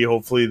 3.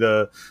 Hopefully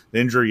the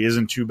injury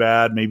isn't too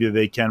bad. Maybe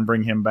they can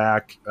bring him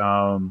back.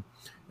 And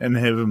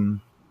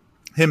him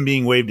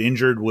being waived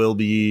injured will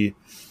be,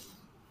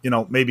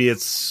 maybe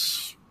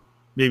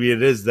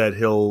it is that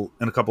he'll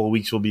in a couple of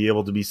weeks will be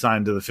able to be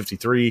signed to the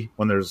 53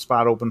 when there's a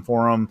spot open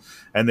for him,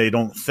 and they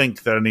don't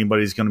think that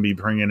anybody's going to be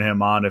bringing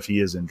him on if he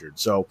is injured.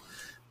 So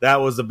that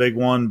was the big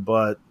one,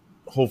 but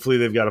hopefully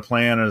they've got a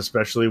plan, and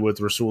especially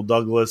with Rasul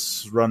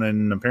Douglas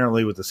running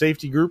apparently with the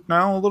safety group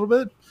now a little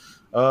bit.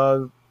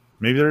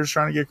 Maybe they're just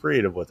trying to get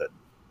creative with it.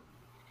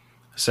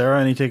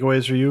 Sarah, any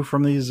takeaways for you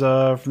from these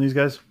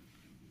guys?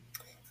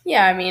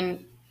 Yeah, I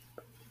mean,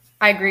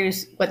 I agree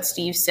with what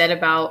Steve said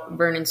about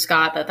Vernon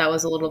Scott, that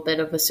was a little bit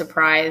of a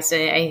surprise. I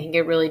think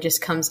it really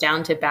just comes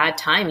down to bad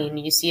timing.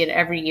 You see it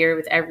every year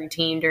with every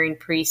team during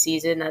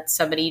preseason that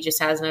somebody just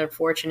has an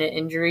unfortunate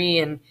injury,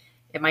 and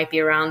it might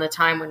be around the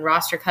time when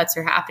roster cuts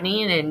are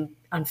happening. And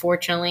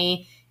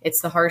unfortunately,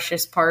 it's the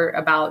harshest part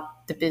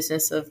about the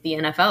business of the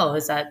NFL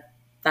is that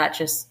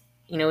just,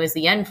 is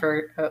the end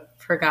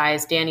for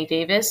guys. Danny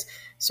Davis,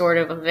 sort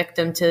of a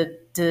victim to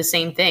the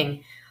same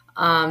thing.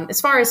 As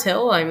far as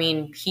Hill, I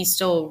mean, he's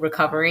still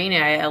recovering.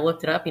 I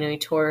looked it up. He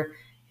tore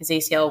his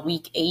ACL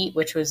week 8,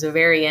 which was the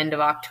very end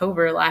of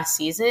October last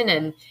season.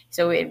 And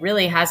so it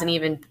really hasn't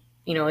even,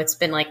 it's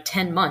been like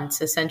 10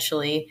 months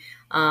essentially.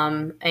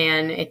 And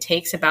it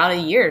takes about a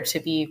year to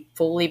be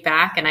fully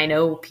back. And I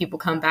know people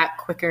come back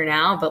quicker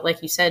now, but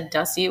like you said,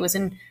 Dusty, it was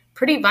in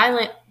pretty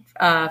violent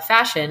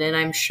fashion. And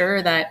I'm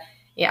sure that,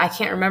 I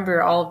can't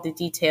remember all of the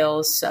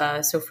details,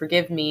 so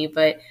forgive me,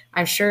 but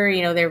I'm sure,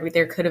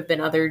 there could have been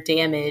other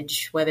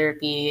damage, whether it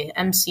be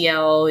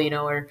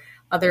MCL, or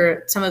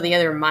some of the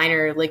other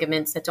minor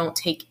ligaments that don't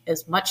take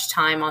as much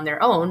time on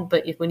their own.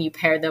 But when you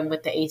pair them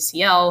with the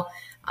ACL,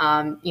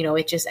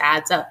 it just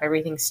adds up.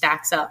 Everything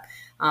stacks up.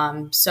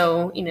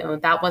 So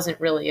that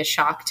wasn't really a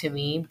shock to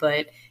me,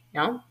 but,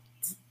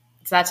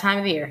 it's that time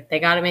of the year. They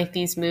got to make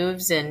these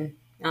moves, and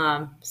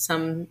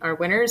some are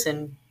winners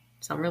and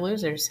some are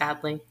losers,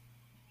 sadly.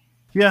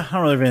 Yeah, I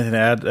don't really have anything to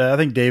add. I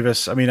think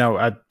Davis,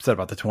 I said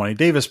about the 20.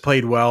 Davis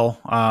played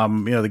well.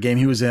 The game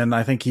he was in,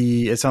 I think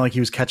it sounded like he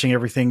was catching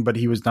everything, but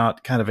he was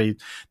not not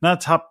a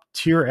top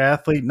tier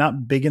athlete,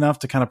 not big enough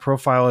to kind of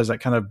profile as that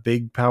kind of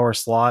big power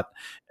slot,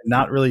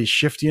 not really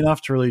shifty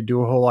enough to really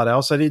do a whole lot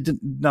else.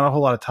 Not a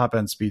whole lot of top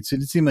end speed. So it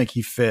did seem like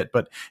he fit,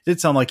 but it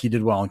did sound like he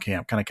did well in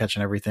camp, kind of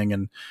catching everything.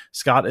 And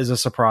Scott is a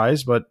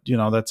surprise, but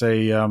that's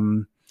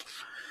the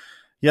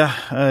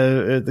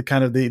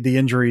kind of the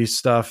injury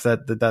stuff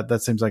that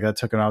seems like that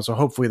took him out. So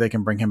hopefully they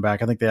can bring him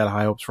back. I think they had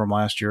high hopes for him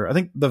last year. I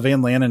think the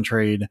Van Lanen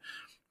trade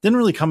didn't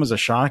really come as a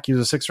shock. He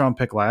was a 6th round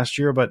pick last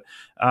year, but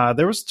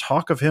there was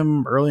talk of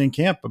him early in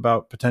camp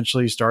about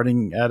potentially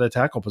starting at a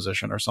tackle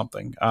position or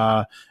something.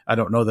 I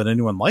don't know that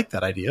anyone liked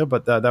that idea,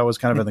 but that was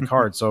kind of in the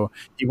card. So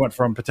he went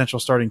from potential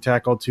starting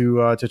tackle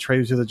to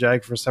trade to the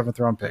Jag for a 7th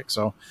round pick.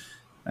 So,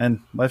 and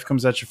life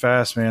comes at you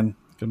fast, man.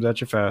 Comes at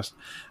you fast.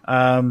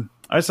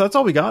 All right, so that's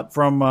all we got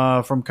from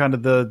kind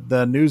of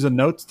the news and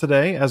notes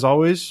today. As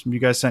always, you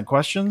guys sent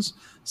questions,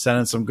 sent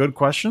in some good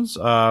questions.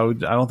 I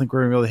don't think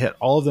we're going to be able to hit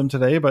all of them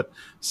today, but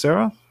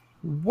Sarah,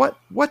 what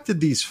did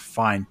these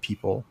fine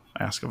people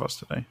ask of us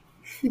today?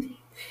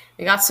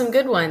 We got some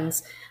good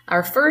ones.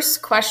 Our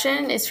first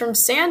question is from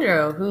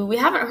Sandro, who we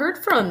haven't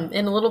heard from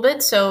in a little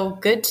bit, so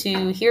good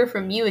to hear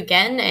from you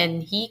again.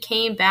 And he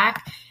came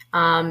back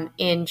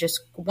in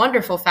just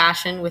wonderful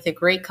fashion with a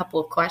great couple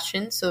of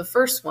questions. So the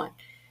first one,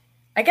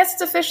 I guess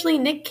it's officially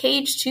Nick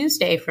Cage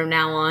Tuesday from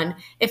now on.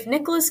 If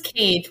Nicolas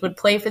Cage would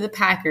play for the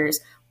Packers,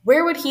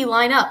 where would he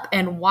line up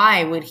and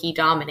why would he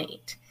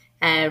dominate?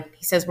 And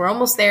he says, we're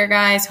almost there,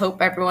 guys.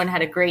 Hope everyone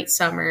had a great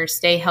summer.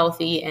 Stay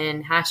healthy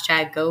and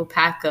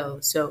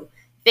 #GoPackGo. So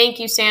thank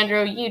you,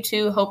 Sandro. You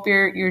too. Hope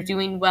you're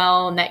doing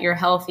well and that you're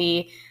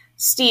healthy.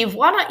 Steve,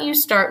 why don't you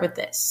start with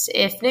this?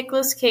 If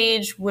Nicolas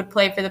Cage would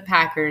play for the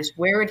Packers,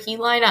 where would he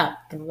line up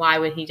and why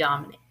would he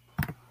dominate?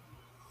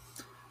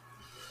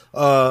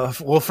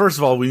 Well, first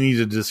of all, we need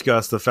to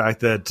discuss the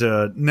fact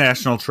that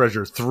National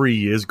Treasure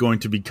 3 is going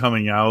to be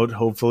coming out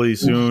hopefully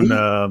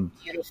soon.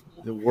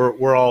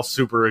 We're all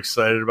super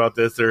excited about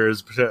this. There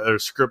is a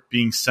script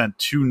being sent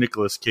to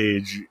Nicolas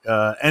Cage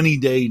any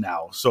day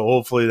now, so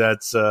hopefully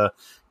that's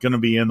going to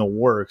be in the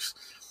works.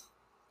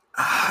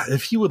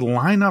 If he would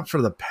line up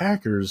for the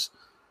Packers,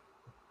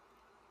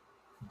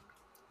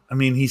 I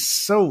mean, he's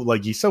so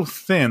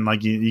thin,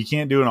 like you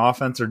can't do an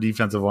offense or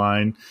defensive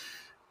line.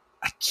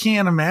 I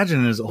can't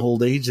imagine at his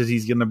old age that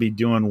he's going to be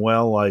doing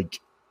well,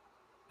 like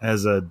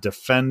as a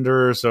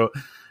defender. So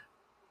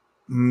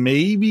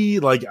maybe,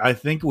 like, I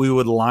think we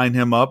would line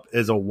him up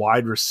as a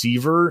wide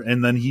receiver,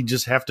 and then he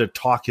just have to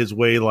talk his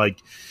way,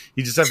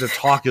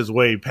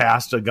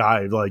 past a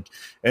guy, like,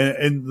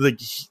 and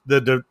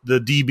the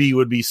DB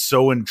would be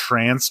so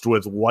entranced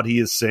with what he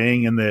is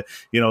saying and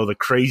the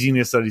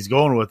craziness that he's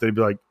going with. They'd be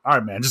like, all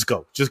right, man, just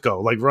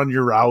go, like, run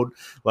your route,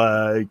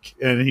 like,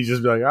 and he'd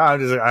just be like,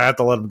 I have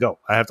to let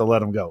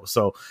him go.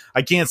 So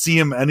I can't see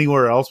him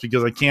anywhere else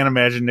because I can't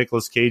imagine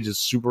Nicolas Cage is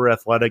super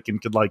athletic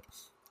and could, like,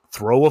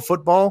 throw a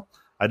football.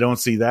 I don't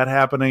see that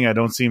happening. I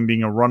don't see him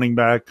being a running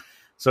back.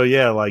 So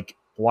yeah, like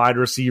wide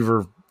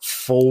receiver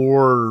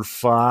 4 or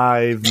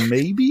 5,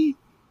 maybe.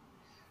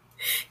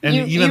 And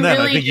even then,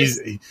 really, I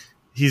think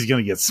he's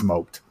going to get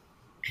smoked.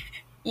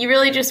 You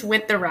really just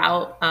went the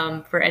route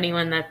for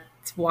anyone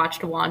that's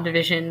watched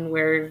WandaVision,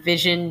 where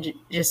Vision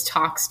just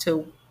talks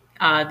to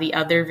the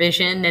other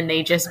Vision, and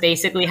they just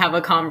basically have a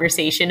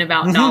conversation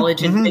about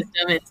knowledge and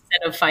wisdom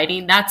instead of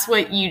fighting. That's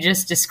what you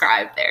just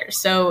described there.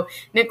 So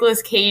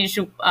Nicolas Cage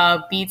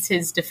beats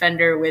his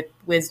defender with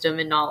wisdom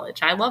and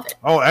knowledge. I love it.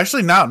 Oh,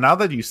 actually, now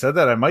that you said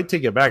that, I might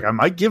take it back. I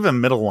might give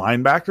him middle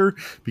linebacker,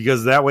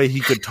 because that way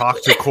he could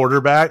talk to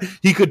quarterback.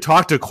 He could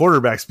talk to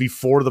quarterbacks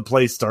before the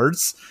play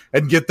starts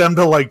and get them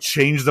to, like,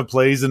 change the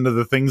plays into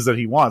the things that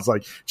he wants,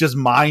 like just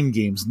mind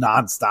games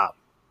nonstop.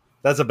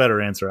 That's a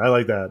better answer. I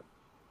like that.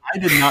 I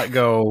did not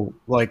go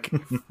like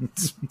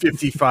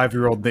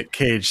 55-year-old Nick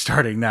Cage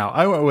starting now.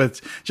 I went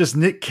with just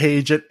Nick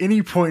Cage at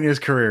any point in his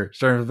career.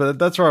 But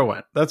that's where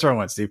I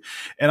went, Steve.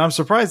 And I'm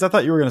surprised. I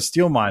thought you were going to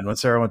steal mine when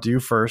Sarah went to you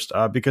first,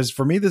 because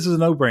for me, this is a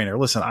no-brainer.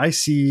 Listen, I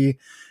see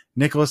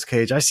Nicolas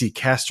Cage. I see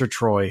Castor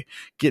Troy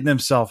getting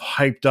himself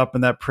hyped up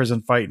in that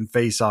prison fight and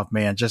face off,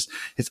 man. Just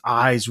his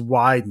eyes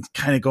wide and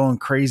kind of going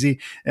crazy.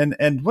 And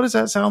what does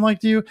that sound like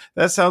to you?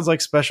 That sounds like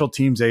special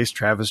teams ace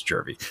Travis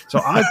Jervey. So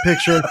I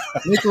pictured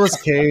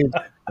Nicolas Cage,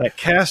 that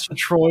Castor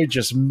Troy,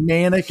 just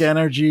manic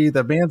energy.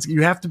 The man's,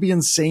 you have to be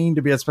insane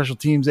to be a special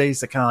teams ace,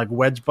 that kind of like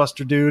wedge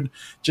buster dude.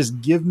 Just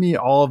give me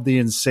all of the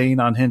insane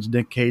unhinged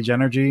Nick Cage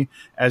energy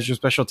as your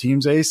special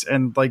teams ace.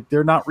 And like,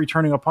 they're not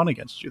returning a punt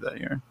against you that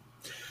year.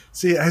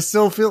 See, I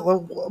still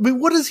feel. I mean,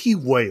 what does he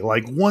weigh?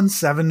 Like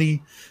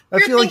 170?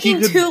 You're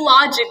thinking too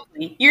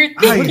logically. You're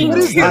thinking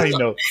too. I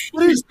know.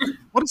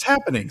 What is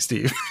happening,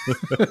 Steve?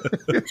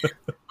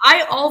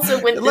 I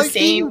also went the like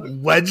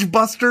same. Wedge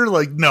buster?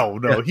 Like, no.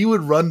 Yeah. He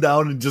would run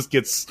down and just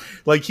get,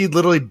 like, he'd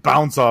literally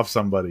bounce off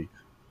somebody.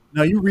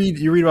 No, you read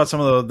about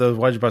some of the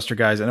wedge buster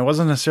guys, and it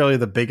wasn't necessarily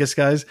the biggest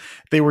guys.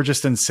 They were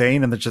just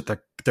insane, and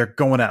they're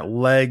going at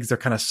legs. They're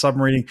kind of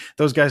submarining.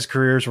 Those guys'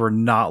 careers were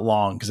not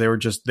long because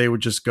they would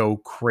just go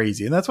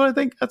crazy, and that's what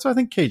I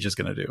think Cage is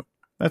going to do.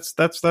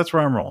 That's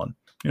where I'm rolling.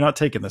 You're not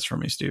taking this from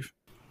me, Steve.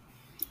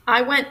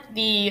 I went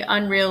the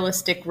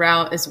unrealistic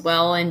route as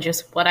well, and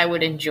just what I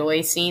would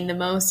enjoy seeing the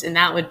most, and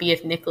that would be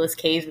if Nicolas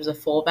Cage was a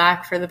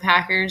fullback for the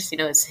Packers. You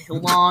know, his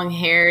long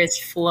hair is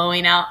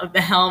flowing out of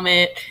the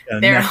helmet.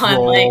 They're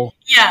on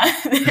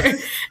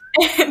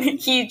and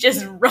he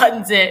just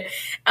runs it.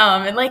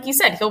 And like you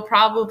said, he'll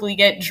probably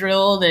get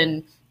drilled,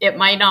 and it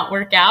might not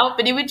work out,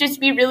 but it would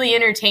just be really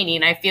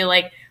entertaining. I feel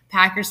like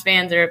Packers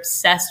fans are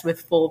obsessed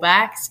with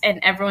fullbacks, and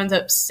everyone's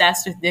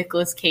obsessed with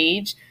Nicolas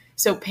Cage.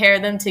 So pair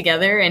them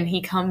together, and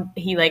he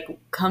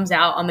comes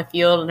out on the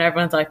field, and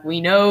everyone's like, we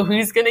know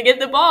who's going to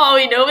get the ball.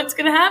 We know what's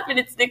going to happen.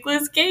 It's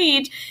Nicolas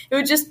Cage. It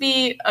would just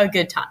be a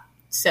good time.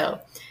 So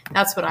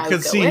that's what I would go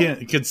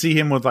with. Could see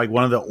him with like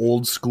one of the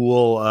old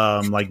school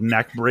like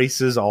neck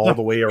braces all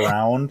the way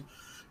around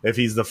if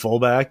he's the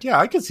fullback. Yeah,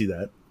 I could see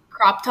that.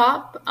 Crop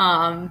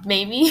top,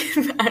 maybe.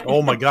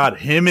 Oh my God,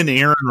 him and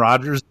Aaron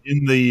Rodgers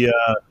in the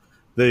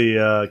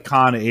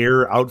Con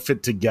Air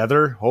outfit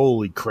together.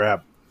 Holy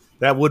crap.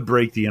 That would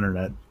break the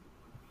internet.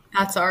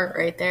 That's art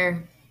right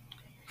there.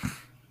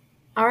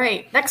 All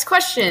right. Next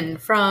question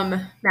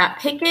from Matt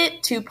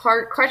Pickett.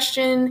 2-part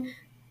question.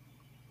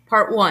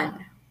 Part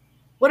 1.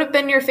 What have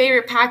been your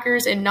favorite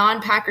Packers and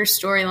non-Packers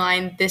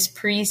storyline this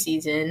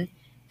preseason?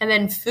 And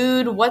then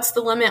food. What's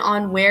the limit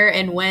on where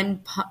and when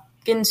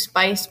pumpkin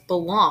spice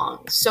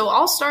belongs? So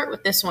I'll start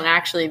with this one,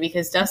 actually,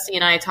 because Dusty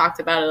and I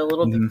talked about it a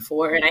little bit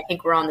before, and I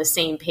think we're on the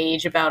same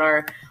page about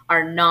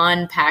our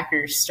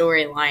non-Packers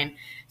storyline.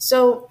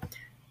 So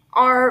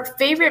our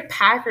favorite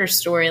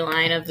Packers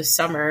storyline of the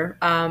summer,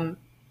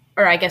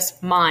 or I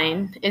guess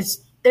mine,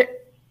 is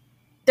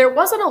there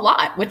wasn't a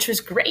lot, which was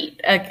great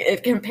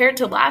compared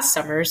to last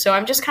summer. So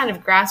I'm just kind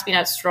of grasping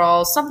at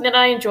straws. Something that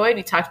I enjoyed,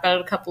 we talked about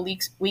it a couple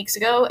weeks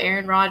ago,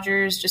 Aaron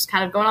Rodgers just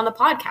kind of going on the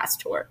podcast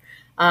tour.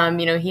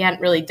 He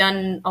hadn't really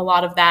done a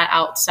lot of that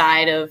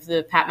outside of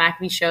the Pat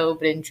McAfee show,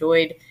 but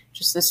enjoyed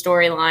just the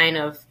storyline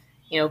of,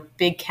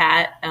 Big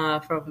Cat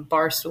from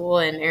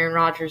Barstool and Aaron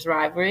Rodgers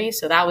rivalry.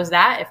 So that was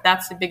that. If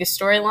that's the biggest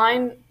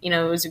storyline,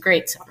 it was a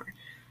great summer.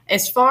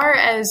 As far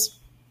as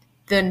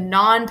the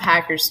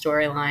non-Packers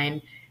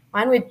storyline,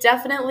 mine would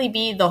definitely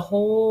be the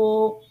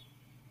whole,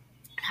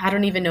 I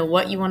don't even know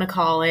what you want to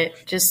call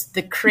it, just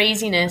the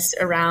craziness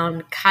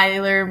around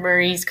Kyler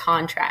Murray's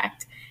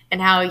contract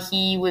and how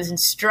he was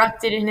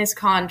instructed in his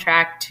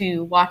contract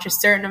to watch a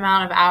certain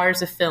amount of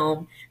hours of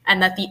film,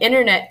 and that the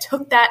internet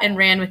took that and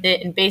ran with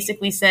it and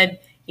basically said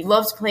he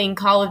loves playing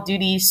Call of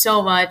Duty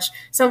so much.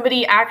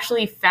 Somebody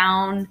actually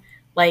found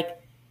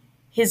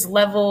his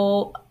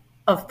level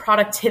of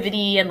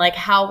productivity and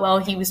how well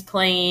he was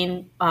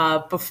playing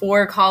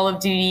before Call of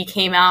Duty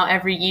came out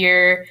every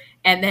year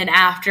and then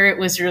after it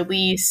was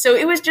released. So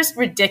it was just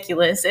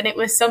ridiculous, and it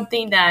was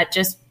something that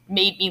just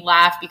made me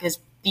laugh because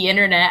the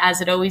internet,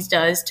 as it always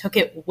does, took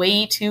it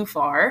way too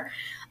far.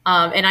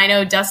 And I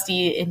know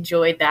Dusty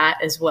enjoyed that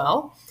as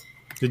well.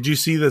 Did you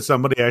see that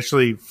somebody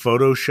actually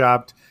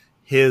photoshopped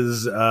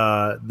his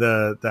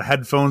the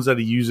headphones that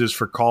he uses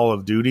for Call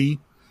of Duty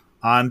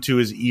onto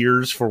his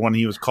ears for when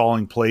he was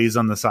calling plays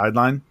on the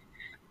sideline?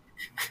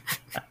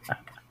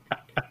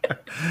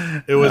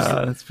 It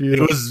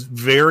was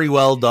very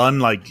well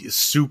done,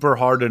 super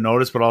hard to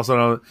notice, but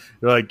also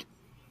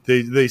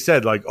they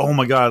said oh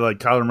my god,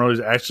 Kyler Murray's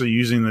actually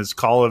using this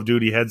Call of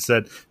Duty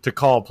headset to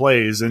call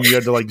plays, and you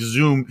had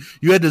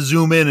to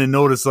zoom in and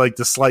notice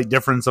the slight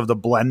difference of the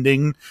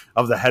blending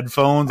of the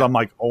headphones. I'm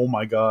like, oh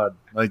my god,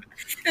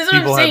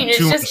 people have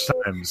too much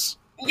times.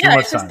 Yeah,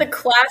 it's just the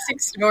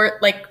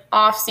classic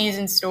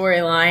off-season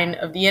storyline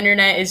of the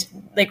internet is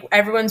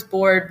everyone's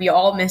bored, we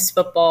all miss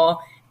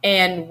football,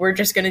 and we're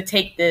just going to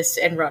take this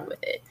and run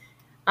with it.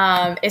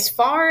 As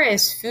far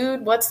as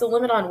food, what's the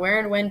limit on where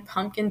and when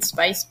pumpkin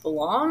spice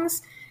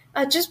belongs?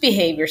 Just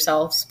behave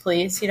yourselves,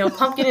 please.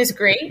 Pumpkin is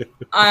great.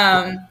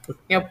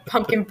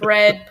 Pumpkin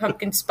bread,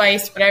 pumpkin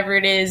spice, whatever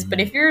it is. But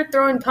if you're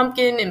throwing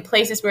pumpkin in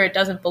places where it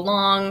doesn't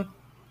belong,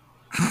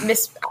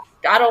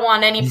 I don't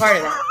want any part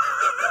of that.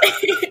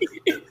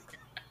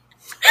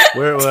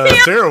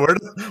 Sarah,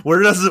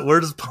 where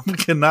does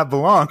pumpkin not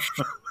belong?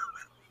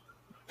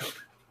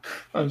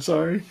 I'm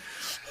sorry.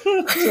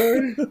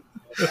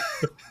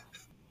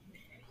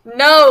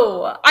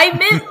 No, I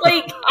meant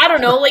I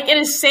don't know, in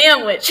a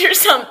sandwich or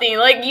something.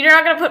 You're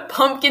not gonna put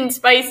pumpkin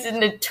spice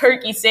in a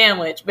turkey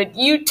sandwich, but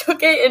you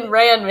took it and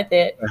ran with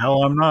it. The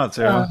hell, I'm not,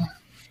 Sarah.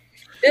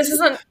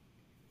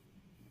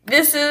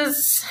 This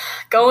is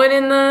going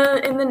in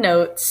the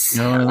notes.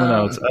 Going in the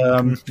notes.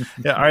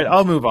 Yeah, all right,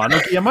 I'll move on.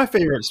 Okay, yeah, my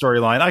favorite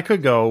storyline, I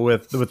could go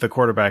with the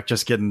quarterback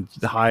just getting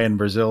high in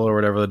Brazil or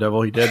whatever the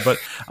devil he did, but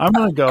I'm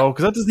going to go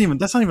because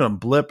that's not even a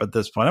blip at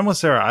this point. I'm with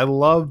Sarah. I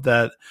love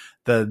that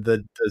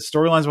the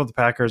storylines about the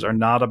Packers are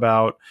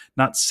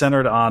not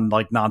centered on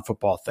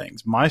non-football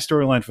things. My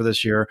storyline for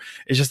this year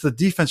is just the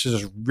defense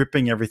is just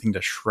ripping everything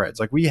to shreds.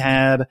 We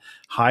had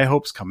high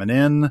hopes coming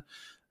in.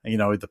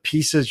 The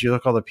pieces, you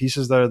look all the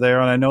pieces that are there,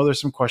 and I know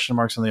there's some question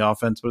marks on the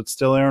offense, but it's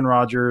still Aaron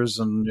Rodgers,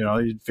 and,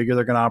 you figure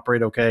they're going to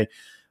operate okay.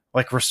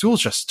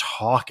 Rasul's just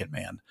talking,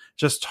 man.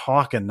 Just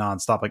talking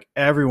nonstop.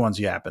 Everyone's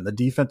yapping. The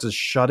defense is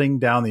shutting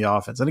down the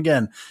offense. And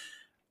again,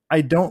 I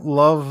don't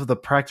love the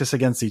practice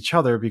against each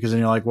other because then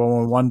you're like, well,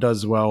 when one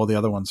does well, the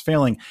other one's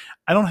failing.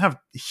 I don't have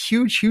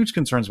huge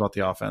concerns about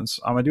the offense.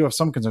 I do have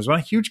some concerns, but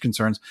not huge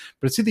concerns.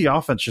 But to see the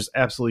offense just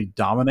absolutely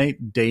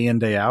dominate day in,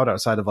 day out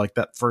outside of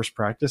that first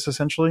practice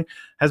essentially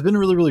has been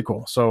really, really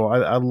cool. So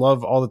I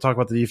love all the talk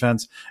about the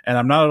defense, and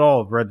I'm not at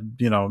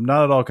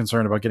all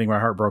concerned about getting my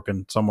heart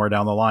broken somewhere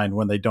down the line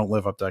when they don't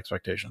live up to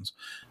expectations.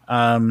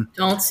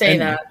 Don't say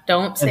that.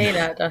 Don't say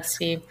that,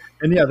 Dusty.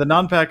 And yeah, the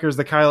non-Packers,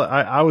 the Kyler,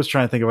 I was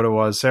trying to think of what it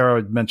was.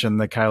 Sarah mentioned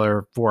the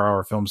Kyler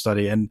 4-hour film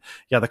study, and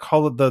yeah,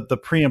 the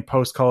pre and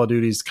post Call of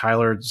Duty's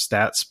Kyler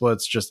stat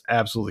splits just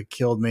absolutely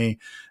killed me.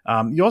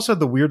 You also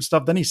had the weird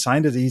stuff. Then he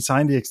signed it. He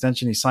signed the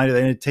extension. He signed it.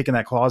 They had taken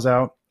that clause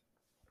out.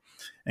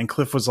 And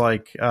Cliff was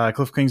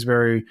Cliff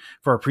Kingsbury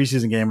for our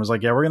preseason game was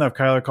yeah, we're going to have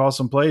Kyler call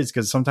some plays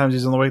because sometimes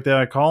he's on the way that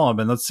I call him,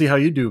 and let's see how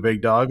you do,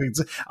 big dog.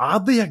 It's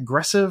oddly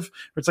aggressive.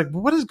 It's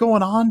what is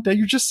going on?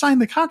 You just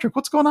signed the contract.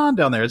 What's going on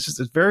down there?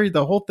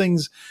 The whole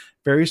thing's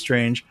very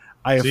strange.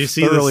 I have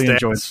thoroughly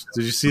enjoyed it.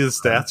 Did you see the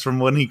stats from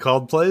when he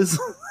called plays?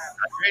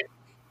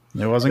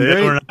 It wasn't great.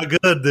 They were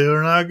not good. They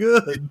were not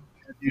good. Did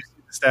you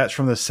see the stats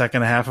from the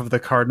second half of the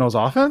Cardinals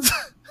offense?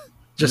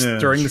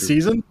 During the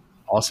season?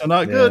 Also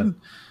not good.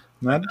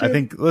 I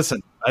think.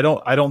 Listen, I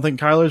don't think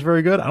Kyler's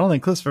very good. I don't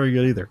think Cliff's very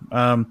good either.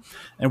 And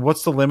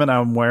what's the limit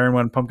I'm wearing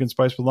when pumpkin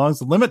spice belongs?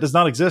 The limit does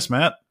not exist,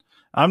 Matt.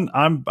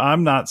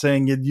 I'm not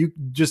saying you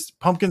just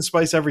pumpkin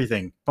spice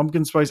everything.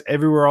 Pumpkin spice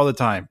everywhere all the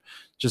time.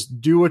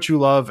 Just do what you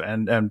love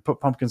and put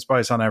pumpkin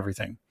spice on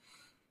everything.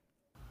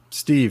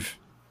 Steve,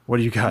 what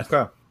do you got?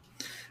 Okay.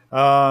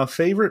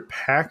 Favorite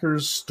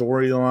Packers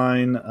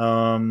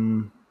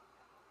storyline?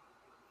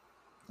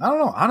 I don't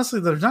know.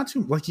 Honestly, there's not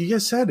too, like you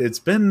guys said, it's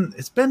been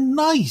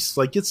nice.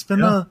 Like it's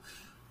been a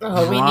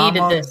we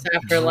needed this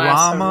after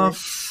last summer.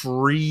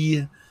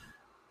 Drama-free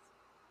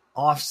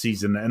off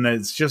season, and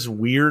it's just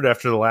weird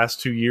after the last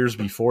 2 years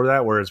before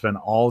that where it's been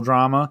all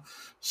drama.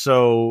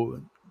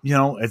 So,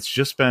 it's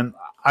just been,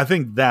 I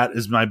think that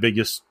is my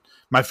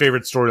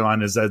favorite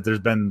storyline is that there's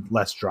been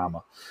less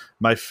drama.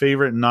 My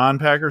favorite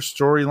non-Packer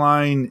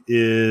storyline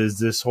is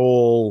this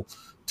whole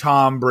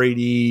Tom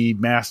Brady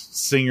masked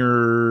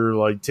singer,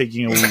 like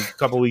taking a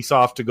couple weeks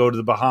off to go to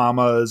the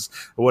Bahamas,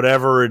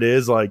 whatever it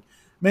is. Like,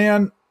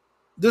 man,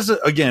 this is,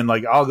 again,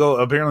 like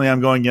apparently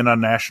I'm going in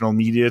on national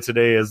media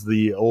today as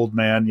the old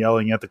man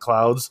yelling at the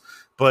clouds.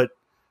 But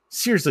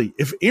seriously,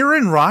 if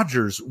Aaron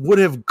Rodgers would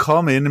have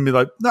come in and be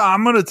like, no,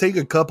 I'm going to take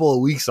a couple of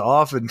weeks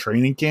off in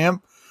training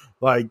camp,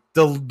 like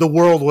the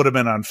world would have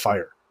been on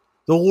fire.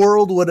 The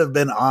world would have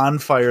been on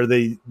fire.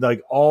 They,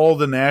 like, all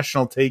the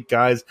national take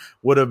guys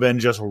would have been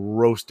just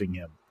roasting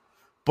him.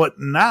 But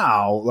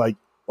now, like,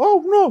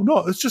 oh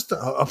no, it's just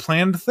a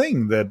planned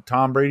thing that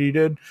Tom Brady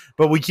did.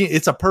 But we can't.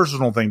 It's a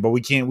personal thing. But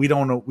we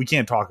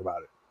can't talk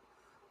about it.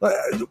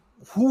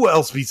 Who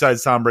else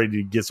besides Tom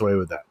Brady gets away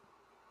with that?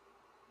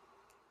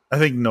 I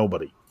think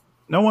nobody.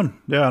 No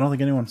one. Yeah, I don't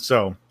think anyone.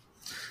 So.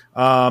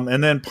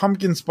 And then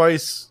pumpkin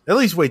spice, at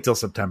least wait till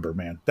September,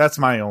 man. That's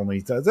my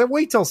only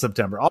wait till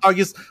September.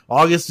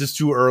 August is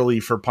too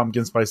early for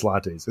pumpkin spice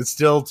lattes. It's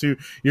still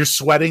you're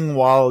sweating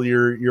while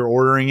you're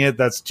ordering it.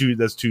 That's too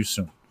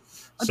soon.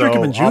 I drink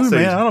them in June,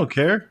 man.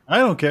 I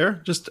don't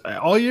care. Just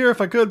all year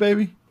if I could,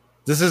 baby.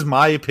 This is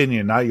my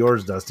opinion, not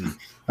yours, Dusty.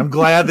 I'm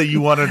glad that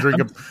you want to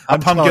drink a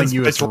pumpkin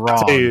spice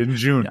latte in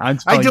June. I'm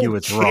telling you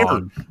it's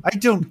wrong. I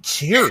don't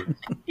care.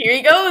 Here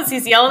he goes.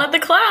 He's yelling at the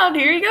cloud.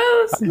 Here he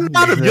goes.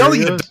 I'm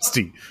yelling at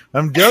Dusty.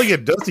 I'm yelling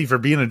at Dusty for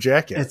being a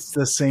jackass. It's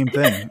the same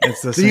thing.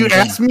 So you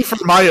asked me for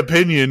my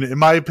opinion, and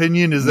my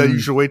opinion is that you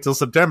should wait till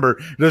September.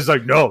 And it's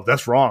like, no,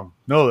 that's wrong.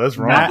 No, that's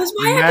wrong.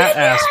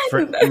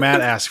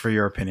 Matt asked for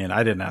your opinion.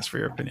 I didn't ask for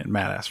your opinion.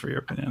 Matt asked for your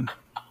opinion.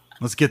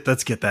 Let's get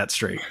that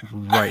straight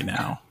right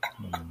now.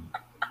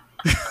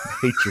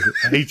 I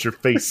hate your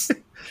face.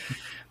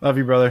 Love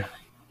you, brother.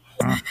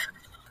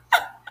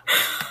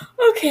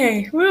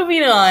 Okay,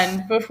 moving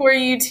on before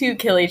you two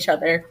kill each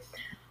other.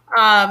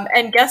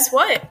 And guess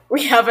what?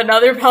 We have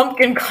another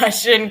pumpkin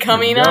question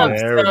coming up.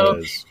 There it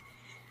is.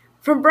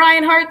 From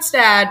Brian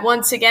Hartstad,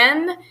 once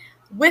again,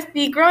 with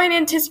the growing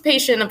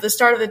anticipation of the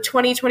start of the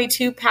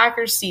 2022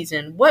 Packers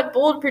season, what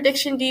bold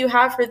prediction do you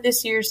have for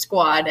this year's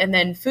squad? And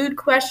then food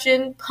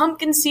question,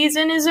 pumpkin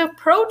season is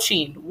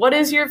approaching. What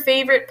is your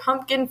favorite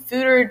pumpkin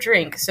food or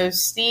drink? So,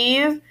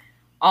 Steve,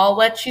 I'll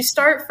let you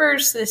start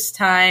first this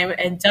time.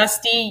 And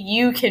Dusty,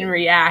 you can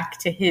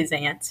react to his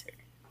answer.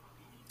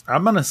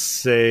 I'm going to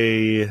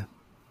say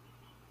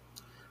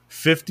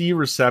 50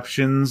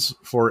 receptions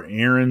for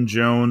Aaron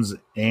Jones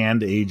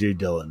and A.J.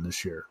 Dillon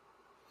this year.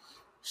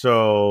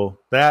 So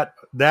that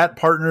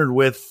partnered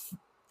with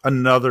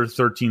another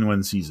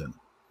 13-win season.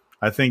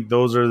 I think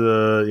those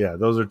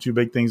are two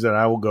big things that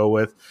I will go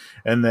with.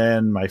 And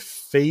then my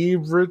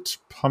favorite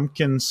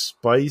pumpkin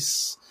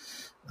spice,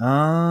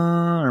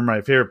 or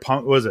my favorite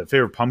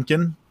favorite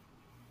pumpkin?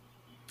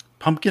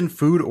 Pumpkin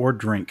food or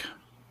drink?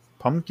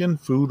 Pumpkin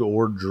food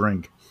or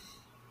drink.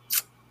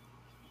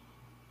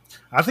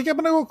 I think I'm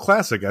going to go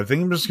classic. I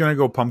think I'm just going to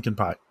go pumpkin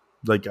pie.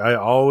 Like, I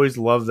always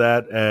love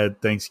that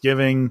at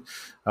Thanksgiving.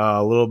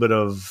 A little bit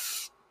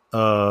of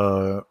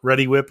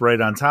Ready Whip right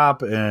on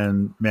top.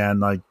 And, man,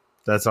 like,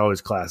 that's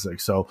always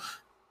classic. So,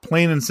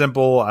 plain and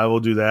simple, I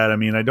will do that. I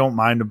mean, I don't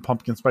mind a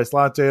pumpkin spice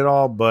latte at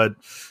all, but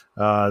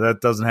that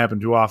doesn't happen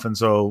too often.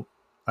 So,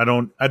 I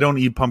don't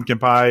eat pumpkin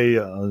pie,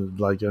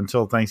 like,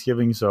 until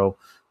Thanksgiving. So,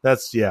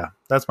 that's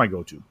my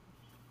go-to.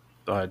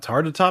 It's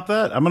hard to top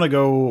that. I'm going to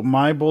go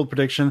my bold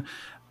prediction.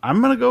 I'm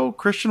going to go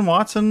Christian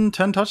Watson,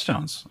 10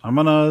 touchdowns. I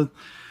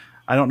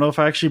don't know if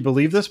I actually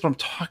believe this, but I'm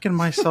talking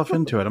myself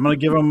into it. I'm going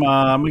to give him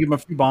a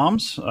few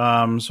bombs.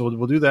 So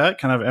we'll do that,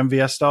 kind of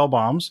MVS style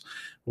bombs.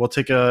 We'll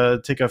take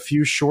a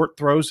few short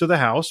throws to the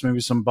house,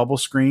 maybe some bubble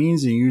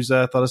screens, and use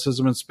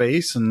athleticism in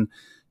space and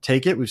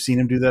take it. We've seen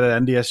him do that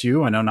at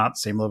NDSU. I know not the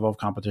same level of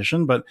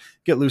competition, but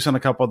get loose on a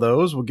couple of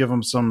those. We'll give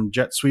him some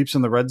jet sweeps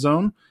in the red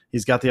zone.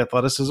 He's got the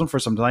athleticism for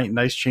some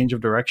nice change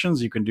of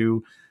directions. You can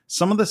do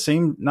some of the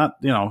same,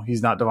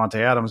 he's not Devontae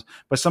Adams,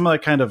 but some of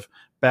that kind of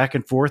back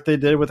and forth they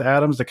did with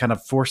Adams to kind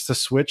of force the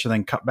switch and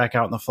then cut back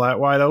out in the flat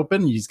wide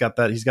open. He's got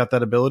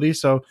that ability.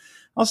 So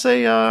I'll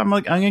say I'm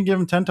going to give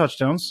him 10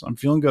 touchdowns. I'm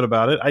feeling good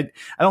about it. I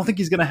don't think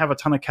he's going to have a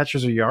ton of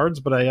catches or yards,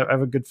 but I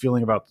have a good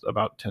feeling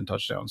about 10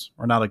 touchdowns,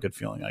 or not a good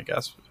feeling, I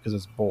guess, because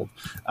it's bold.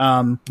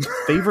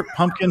 Favorite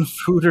pumpkin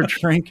food or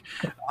drink?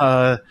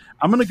 I'm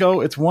going to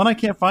go. It's one I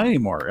can't find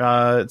anymore.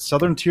 It's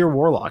Southern Tier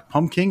Warlock.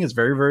 Pumpkin is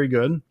very, very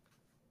good.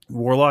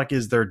 Warlock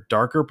is their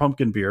darker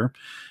pumpkin beer.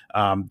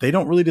 They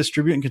don't really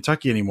distribute in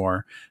Kentucky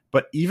anymore,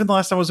 but even the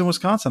last time I was in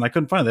Wisconsin, I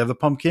couldn't find it. They have the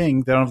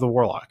Pumpkin, they don't have the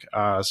Warlock.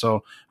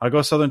 So I'll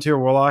go Southern Tier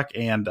Warlock,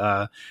 and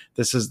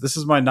this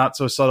is my not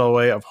so subtle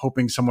way of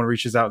hoping someone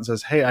reaches out and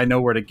says, "Hey, I know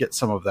where to get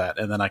some of that,"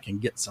 and then I can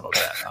get some of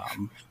that.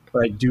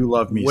 But I do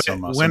love me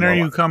some. When are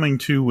you coming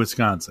to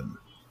Wisconsin?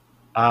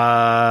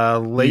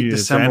 Late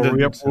December.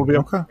 We'll be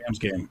up okay. Rams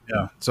game.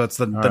 Yeah, so it's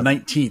the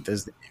 19th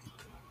is the game.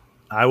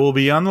 I will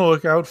be on the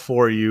lookout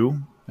for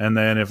you, and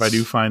then if I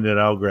do find it,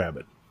 I'll grab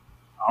it.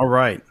 All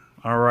right.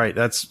 We're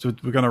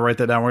going to write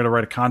that down. We're going to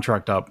write a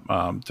contract up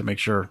to make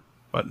sure.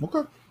 But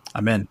okay.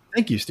 I'm in.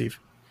 Thank you, Steve.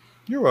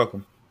 You're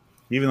welcome.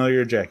 Even though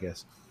you're a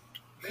jackass.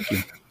 Thank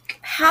you.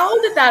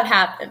 How did that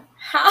happen?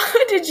 How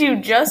did you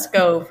just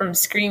go from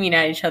screaming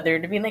at each other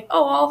to being like,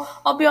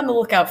 "Oh, I'll be on the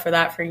lookout for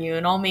that for you,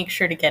 and I'll make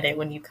sure to get it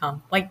when you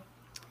come"? Like,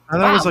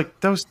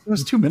 that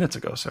was 2 minutes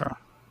ago, Sarah.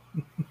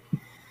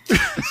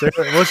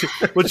 Sarah,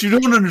 what you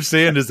don't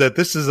understand is that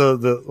this is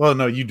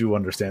no, you do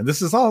understand.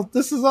 This is all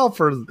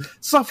for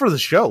the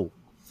show.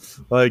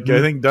 Like I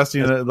think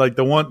Dusty,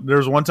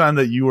 there's one time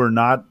that you were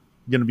not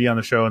going to be on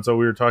the show, and so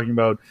we were talking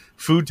about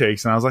food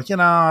takes, and I was like,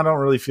 I don't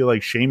really feel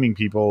like shaming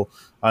people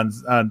on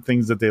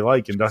things that they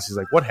like. And Dusty's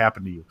like, "What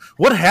happened to you?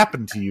 What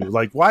happened to you?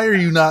 Like, why are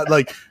you not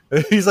like?"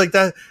 He's like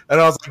that, and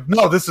I was like,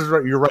 "No, this is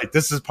right. You're right.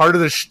 This is part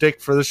of the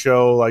shtick for the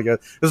show. Like,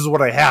 this is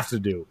what I have to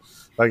do.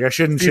 Like, I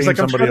shouldn't shame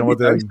somebody on what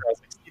they."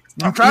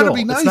 I'm trying to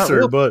be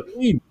nicer, but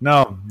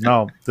no.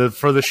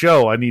 For the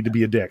show, I need to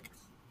be a dick.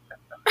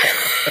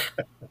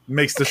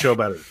 Makes the show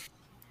better.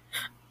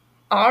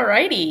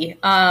 Alrighty.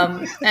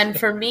 And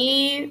for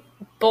me,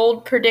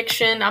 bold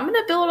prediction, I'm going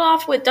to build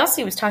off what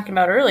Dusty was talking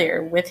about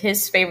earlier with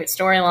his favorite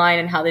storyline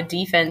and how the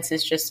defense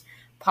is just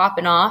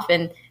popping off.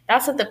 And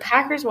that's that the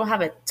Packers will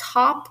have a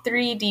top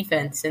 3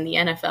 defense in the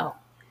NFL.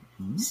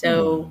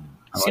 So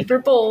super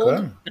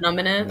bold, but I'm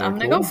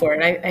gonna go for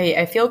it.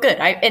 I feel good.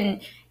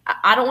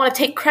 I don't want to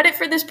take credit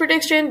for this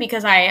prediction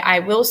because I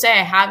will say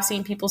I have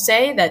seen people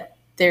say that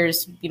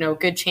there's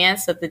good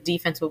chance that the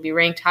defense will be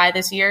ranked high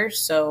this year.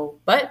 So,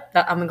 but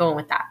I'm going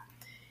with that.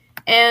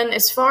 And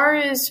as far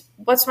as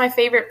what's my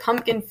favorite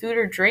pumpkin food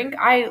or drink,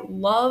 I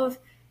love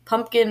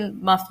pumpkin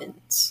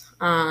muffins.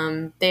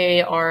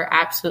 They are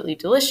absolutely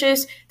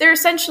delicious. They're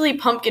essentially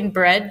pumpkin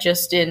bread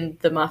just in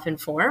the muffin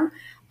form.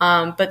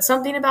 But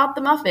something about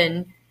the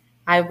muffin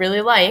I really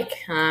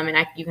like, and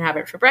you can have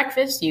it for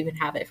breakfast. You can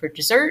have it for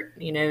dessert.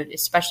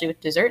 Especially with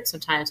dessert,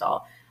 sometimes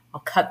I'll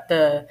cut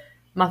the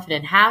muffin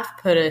in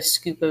half, put a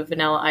scoop of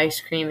vanilla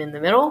ice cream in the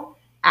middle.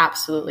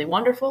 Absolutely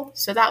wonderful.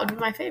 So that would be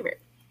my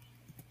favorite.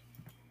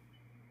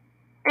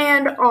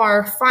 And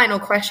our final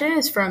question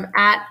is from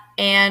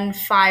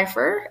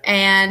 @AnnPfeiffer,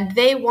 and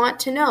they want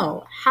to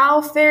know,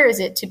 how fair is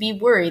it to be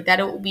worried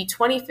that it will be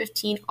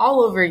 2015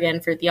 all over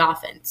again for the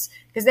offense?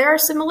 Because there are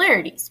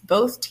similarities.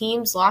 Both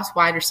teams lost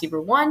wide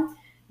receiver 1.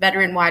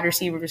 Veteran wide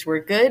receivers were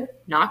good,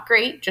 not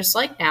great, just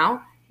like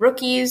now.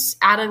 Rookies,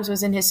 Adams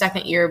was in his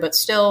second year, but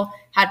still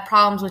had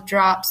problems with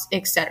drops,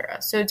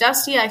 etc. So,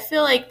 Dusty, I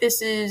feel like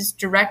this is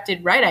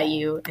directed right at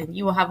you, and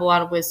you will have a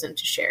lot of wisdom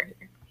to share here.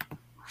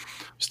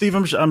 Steve,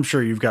 I'm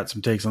sure you've got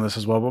some takes on this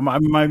as well, but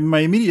my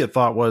immediate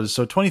thought was,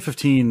 so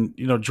 2015,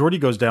 Jordy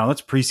goes down.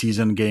 That's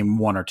preseason game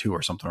 1 or 2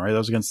 or something, right? That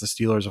was against the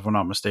Steelers, if I'm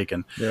not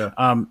mistaken. Yeah.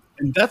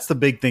 And that's the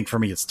big thing for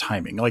me. It's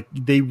timing. Like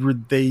they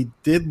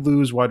did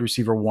lose wide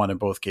receiver 1 in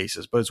both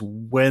cases, but it's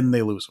when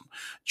they lose him.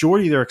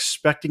 Jordy, they're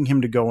expecting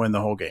him to go in the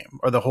whole game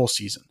or the whole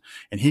season,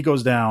 and he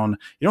goes down.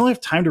 You don't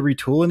have time to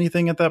retool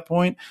anything at that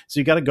point, so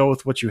you got to go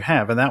with what you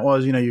have. And that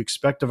was, you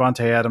expect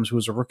Davante Adams, who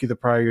was a rookie the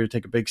prior year, to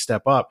take a big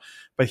step up,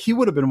 but he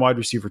would have been wide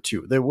receiver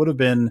 2. There would have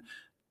been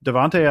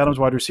Davante Adams,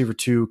 wide receiver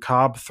 2,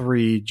 Cobb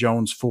 3,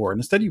 Jones 4. And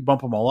instead you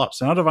bump them all up.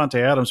 So now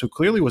Davante Adams, who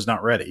clearly was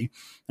not ready,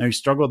 now he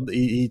struggled.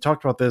 He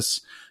talked about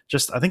this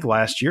just, I think,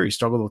 last year. He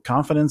struggled with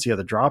confidence. He had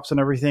the drops and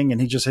everything,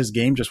 and his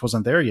game just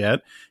wasn't there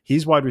yet.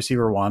 He's wide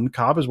receiver 1,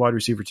 Cobb is wide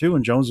receiver 2,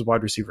 and Jones is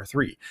wide receiver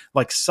 3.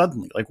 Like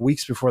suddenly, like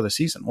weeks before the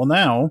season. Well,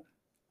 now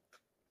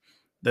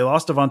they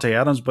lost Davante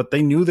Adams, but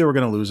they knew they were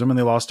going to lose him, and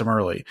they lost him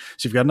early.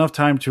 So you've got enough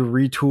time to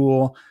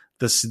retool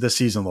this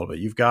season a little bit.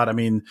 You've got,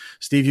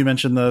 Steve, you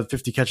mentioned the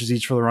 50 catches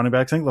each for the running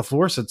backs. I think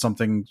LaFleur said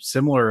something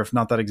similar, if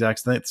not that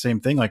exact same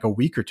thing, like a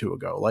week or 2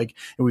 ago. Like,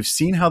 and we've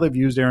seen how they've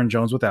used Aaron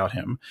Jones without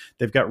him.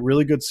 They've got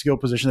really good skill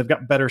position. They've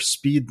got better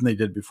speed than they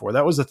did before.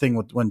 That was the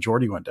thing when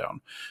Jordy went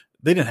down.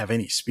 They didn't have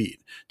any speed.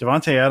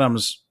 Davante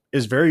Adams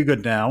is very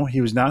good now.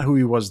 He was not who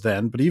he was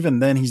then, but even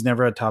then he's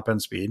never had top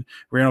end speed.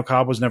 Randall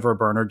Cobb was never a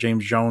burner.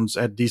 James Jones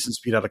had decent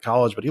speed out of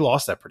college, but he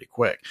lost that pretty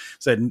quick.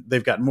 So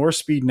they've got more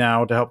speed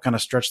now to help kind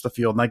of stretch the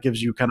field, and that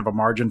gives you kind of a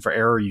margin for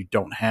error you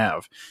don't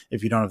have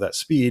if you don't have that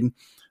speed.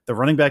 The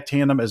running back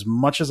tandem, as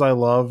much as I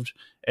loved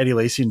Eddie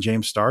Lacy and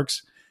James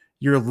Starks,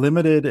 you're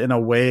limited in a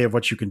way of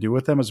what you can do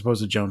with them as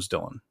opposed to Jones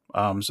Dillon.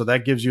 So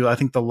that gives you, I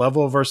think, the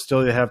level of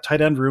versatility they have.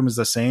 Tight end room is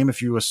the same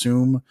if you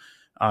assume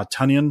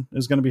Tunyon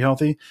is going to be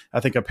healthy. I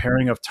think a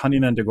pairing of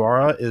Tunyon and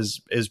DeGuara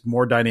is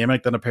more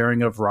dynamic than a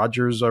pairing of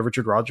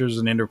Richard Rodgers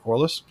and Andrew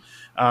Corliss.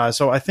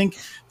 So I think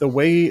the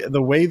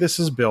way this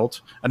is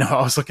built, I know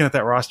I was looking at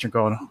that roster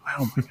going,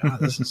 oh my God,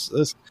 this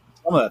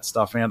some of that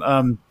stuff,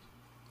 man.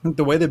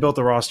 The way they built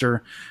the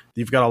roster,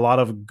 you've got a lot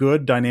of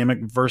good, dynamic,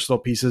 versatile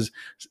pieces.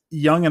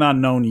 Young and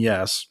unknown,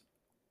 yes,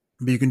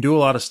 but you can do a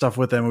lot of stuff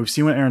with them. We've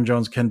seen what Aaron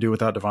Jones can do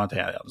without Davante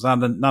Adams.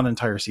 Not an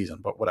entire season,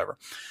 but whatever.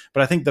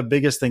 But I think the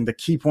biggest thing, the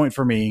key point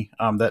for me,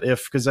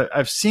 because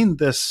I've seen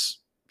this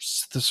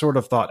sort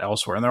of thought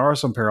elsewhere, and there are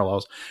some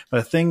parallels.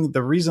 But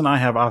the reason I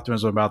have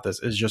optimism about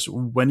this is just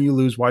when you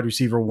lose wide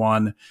receiver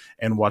 1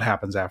 and what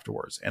happens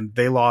afterwards. And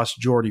they lost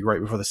Jordy right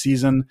before the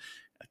season,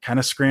 kind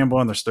of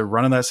scrambling. They're still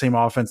running that same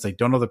offense. They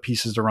don't know the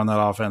pieces to run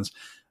that offense.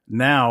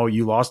 Now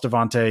you lost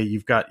Davante.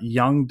 You've got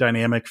young,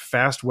 dynamic,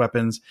 fast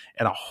weapons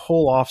and a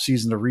whole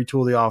offseason to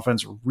retool the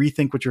offense,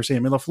 rethink what you're saying.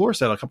 I mean, LaFleur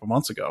said a couple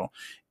months ago,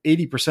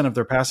 80% of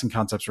their passing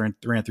concepts ran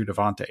through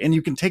Davante. And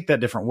you can take that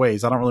different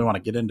ways. I don't really want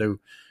to get into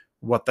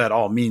what that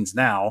all means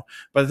now,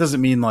 but it doesn't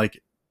mean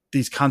like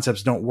these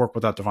concepts don't work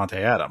without Davante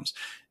Adams.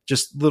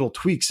 Just little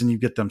tweaks and you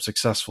get them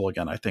successful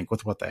again, I think,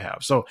 with what they have.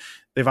 So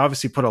they've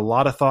obviously put a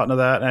lot of thought into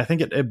that. And I think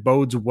it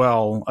bodes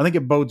well. I think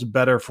it bodes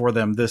better for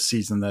them this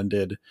season than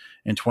did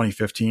in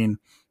 2015.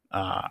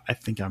 I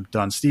think I'm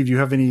done. Steve, do you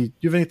have any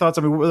thoughts?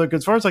 I mean, like,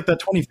 as far as like that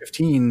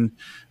 2015,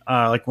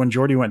 like when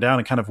Jordy went down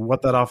and kind of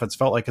what that offense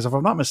felt like, because if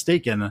I'm not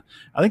mistaken,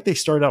 I think they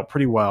started out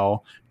pretty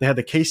well. They had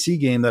the KC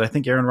game that I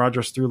think Aaron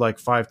Rodgers threw like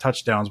 5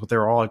 touchdowns, but they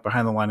were all like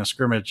behind the line of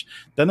scrimmage.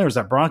 Then there was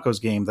that Broncos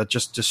game that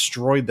just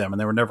destroyed them and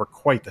they were never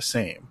quite the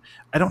same.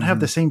 I don't have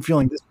the same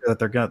feeling this year that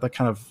they're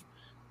kind of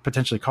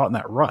potentially caught in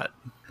that rut.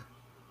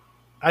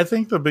 I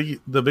think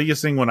the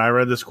biggest thing when I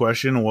read this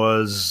question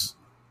was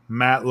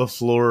Matt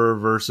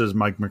LaFleur versus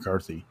Mike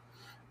McCarthy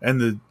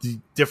and the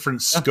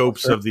different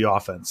scopes of the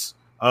offense.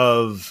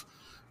 Of,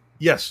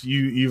 yes,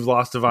 you've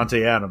lost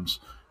Davante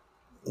Adams.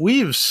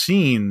 We've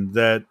seen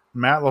that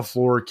Matt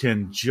LaFleur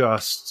can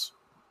just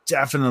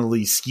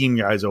definitely scheme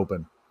guys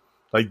open.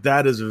 Like,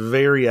 that is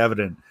very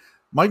evident.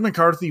 Mike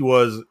McCarthy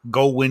was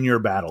go win your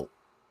battle.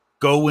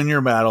 Go win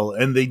your battle.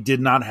 And they did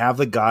not have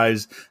the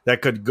guys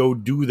that could go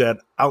do that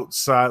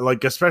outside,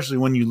 like especially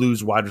when you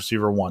lose wide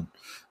receiver 1.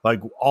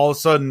 Like, all of a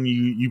sudden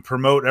you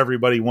promote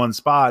everybody one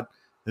spot,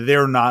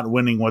 they're not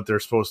winning what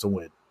they're supposed to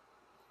win.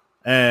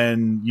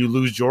 And you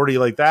lose Jordy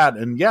like that.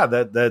 And yeah,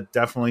 that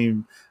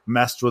definitely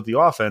messed with the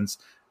offense.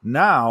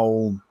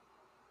 Now,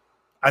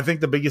 I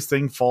think the biggest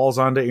thing falls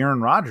onto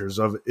Aaron Rodgers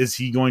of, is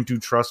he going to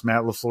trust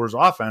Matt LaFleur's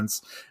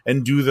offense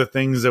and do the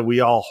things that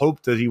we all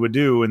hoped that he would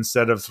do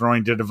instead of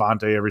throwing to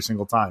Davante every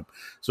single time?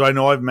 So I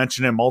know I've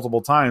mentioned it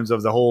multiple times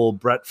of the whole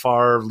Brett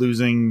Favre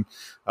losing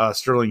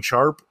Sterling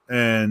Sharp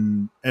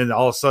and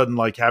all of a sudden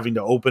like having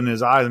to open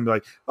his eyes and be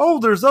like, oh,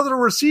 there's other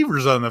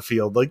receivers on the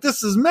field. Like,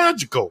 this is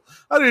magical.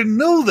 I didn't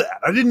know that.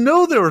 I didn't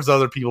know there was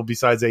other people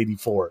besides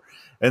 84.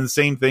 And the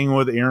same thing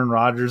with Aaron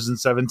Rodgers in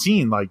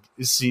 17. Like,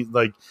 you see,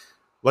 like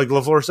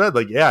LaFleur said,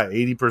 like, yeah,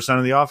 80%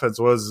 of the offense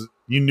was,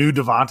 you knew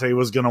Davante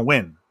was going to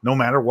win. No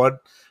matter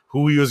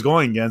who he was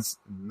going against,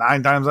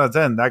 9 times out of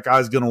 10, that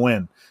guy's going to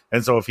win.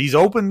 And so if he's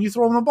open, you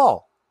throw him the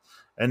ball.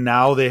 And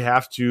now they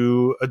have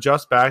to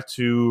adjust back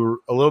to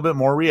a little bit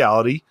more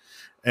reality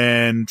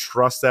and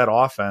trust that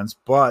offense.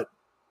 But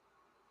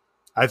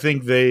I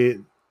think they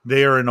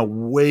are in a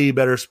way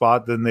better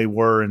spot than they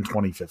were in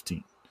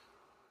 2015.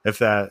 If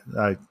that,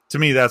 to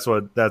me, that's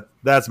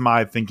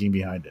my thinking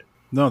behind it.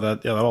 No,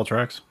 that all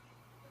tracks.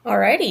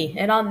 Alrighty,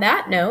 and on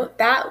that note,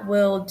 that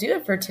will do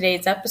it for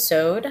today's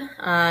episode.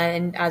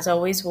 And as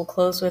always, we'll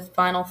close with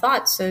final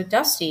thoughts. So,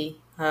 Dusty,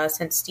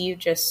 since Steve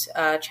just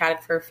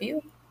chatted for a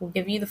few, we'll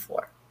give you the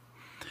floor.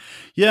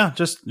 Yeah,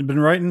 just been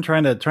writing,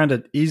 trying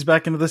to ease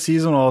back into the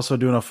season, while also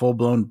doing a full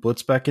blown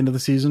blitz back into the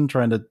season,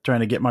 trying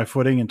to get my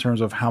footing in terms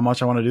of how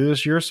much I want to do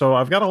this year. So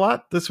I've got a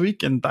lot this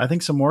week, and I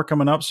think some more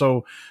coming up.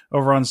 So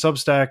over on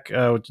Substack,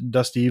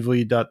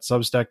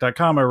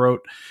 dustyevely.substack.com, I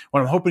wrote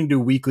what I'm hoping to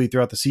do weekly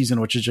throughout the season,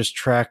 which is just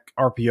track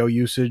RPO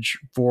usage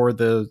for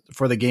the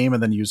game,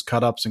 and then use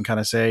cut ups and kind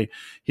of say,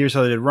 here's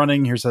how they did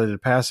running, here's how they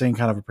did passing,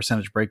 kind of a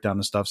percentage breakdown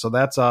and stuff. So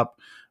that's up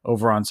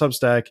over on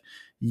Substack.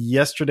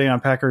 Yesterday on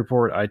Packer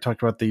Report, I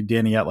talked about the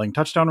Danny Etling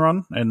touchdown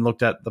run and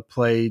looked at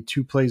the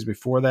 2 plays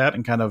before that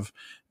and kind of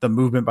the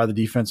movement by the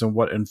defense and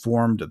what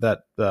informed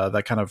that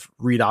kind of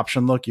read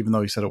option look, even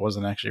though he said it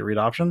wasn't actually a read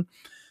option.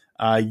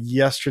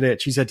 Yesterday at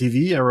Cheesehead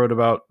TV, I wrote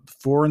about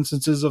 4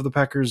 instances of the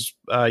Packers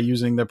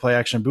using their play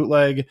action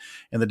bootleg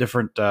and the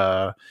different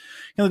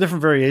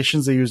different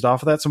variations they used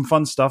off of that. Some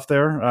fun stuff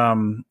there.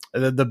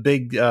 The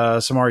big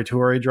Samori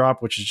Toure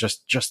drop, which is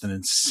just an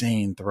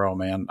insane throw,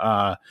 man.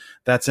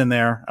 That's in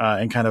there,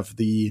 and kind of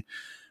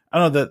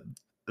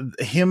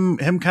him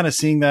kind of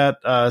seeing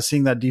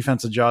that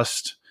defense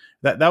adjust.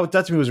 That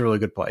to me was a really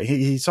good play.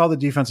 He saw the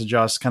defense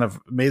adjust, kind of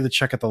made the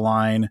check at the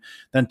line,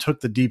 then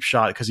took the deep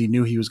shot because he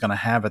knew he was going to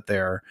have it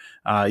there,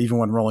 even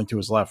when rolling to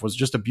his left. It was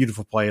just a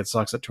beautiful play. It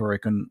sucks that Toure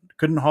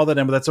couldn't haul that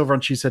in, but that's over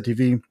on Cheesehead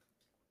TV.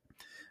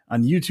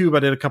 YouTube. I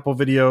did a couple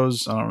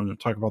videos. I don't want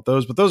to talk about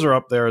those, but those are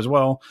up there as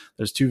well.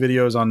 There's 2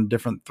 videos on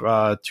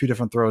two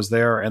different throws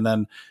there. And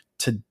then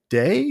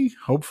today,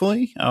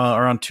 hopefully,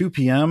 around 2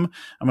 p.m.,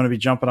 I'm going to be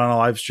jumping on a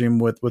live stream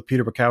with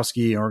Peter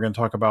Bukowski, and we're going to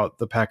talk about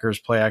the Packers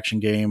play action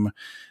game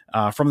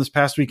from this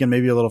past week and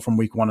maybe a little from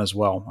week 1 as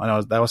well. I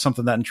know that was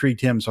something that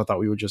intrigued him, so I thought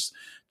we would just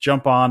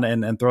jump on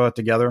and throw that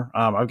together.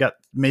 I've got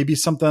maybe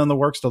something in the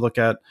works to look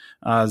at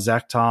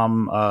Zach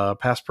Tom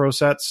pass pro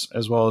sets,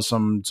 as well as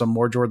some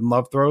more Jordan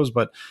Love throws,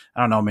 but I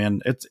don't know,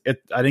 man.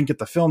 I didn't get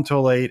the film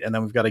till late, and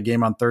then we've got a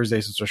game on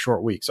Thursday, so it's a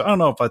short week. So I don't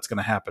know if that's going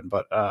to happen,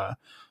 but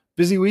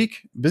busy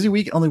week,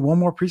 only one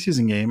more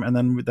preseason game, and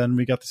then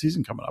we got the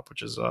season coming up,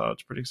 which is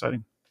it's pretty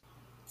exciting.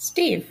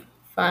 Steve,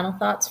 final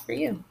thoughts for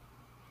you?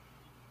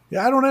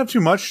 Yeah, I don't have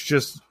too much.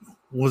 Just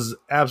was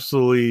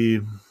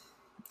absolutely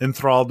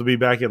enthralled to be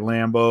back at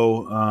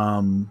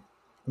Lambeau.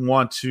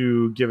 Want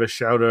to give a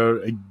shout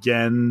out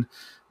again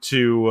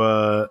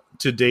to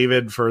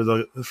David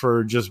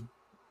for just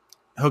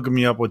hooking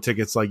me up with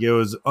tickets. Like, it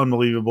was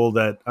unbelievable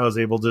that I was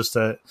able just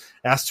to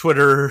ask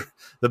Twitter,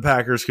 the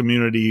Packers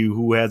community,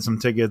 who had some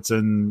tickets,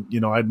 and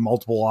I had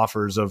multiple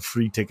offers of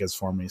free tickets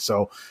for me.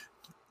 So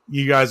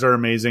you guys are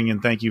amazing,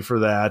 and thank you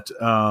for that.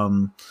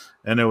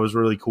 And it was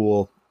really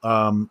cool.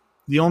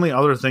 The only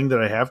other thing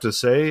that I have to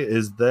say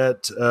is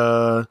that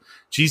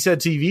GSET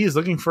TV is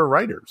looking for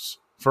writers.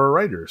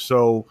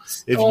 So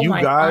if you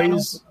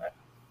guys,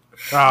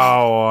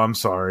 I'm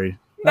sorry.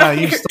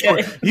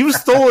 You've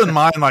stolen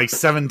mine like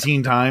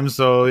 17 times.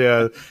 So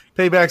yeah,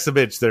 payback's a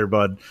bitch there,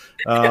 bud.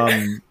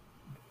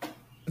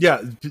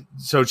 Yeah.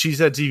 So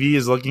GSET TV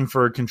is looking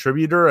for a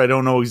contributor. I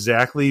don't know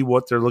exactly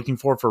what they're looking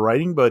for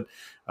writing, but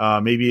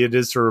maybe it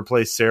is to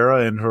replace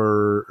Sarah and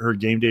her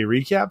game day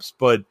recaps.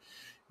 But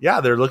yeah,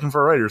 they're looking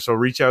for a writer. So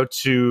reach out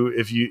to,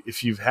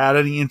 if you've had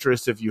any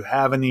interest, if you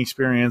have any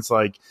experience,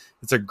 like,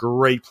 it's a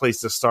great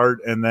place to start.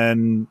 And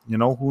then,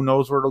 who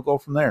knows where it'll go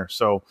from there.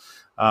 So,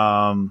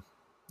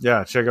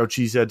 yeah, check out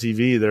GSET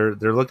TV.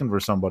 They're looking for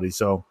somebody.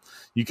 So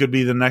you could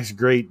be the next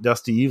great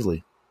Dusty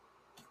Evely.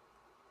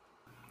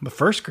 The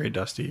first great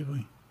Dusty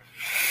Evely.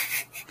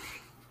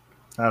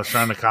 I was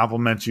trying to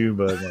compliment you,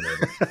 but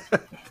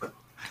whatever.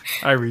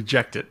 I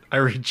reject it. I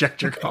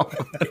reject your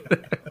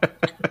compliment.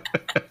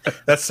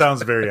 That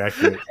sounds very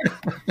accurate.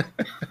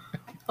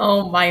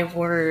 Oh, my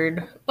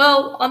word.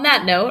 Well, on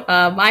that note,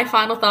 my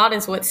final thought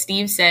is what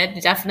Steve said.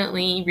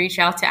 Definitely reach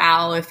out to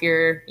Al if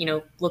you're,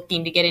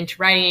 looking to get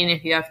into writing,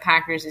 if you have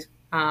Packers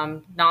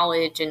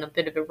knowledge and a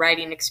bit of a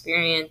writing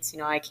experience.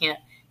 I can't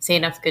say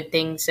enough good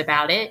things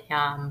about it.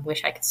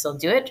 Wish I could still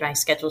do it. My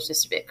schedule's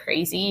just a bit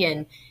crazy,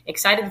 and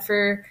excited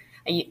for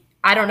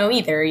I don't know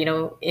either,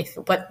 if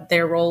what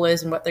their role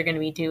is and what they're going to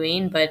be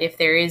doing. But if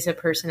there is a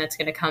person that's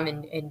going to come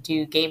and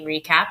do game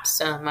recaps,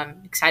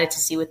 I'm excited to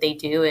see what they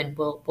do, and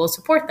we'll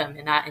support them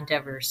in that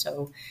endeavor.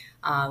 So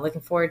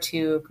looking forward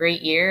to a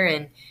great year.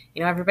 And,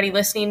 everybody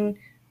listening,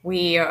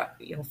 we are,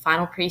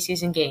 final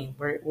preseason game.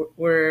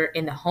 We're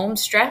in the home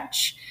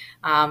stretch.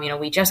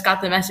 We just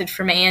got the message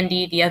from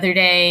Andy the other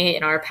day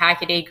in our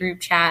Pack-A-Day group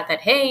chat that,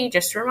 hey,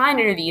 just a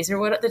reminder, these are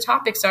what the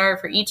topics are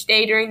for each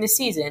day during the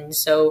season.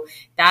 So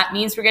that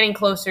means we're getting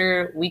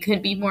closer. We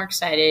couldn't be more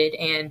excited.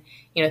 And,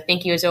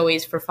 thank you as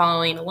always for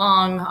following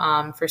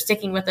along, for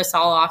sticking with us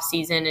all off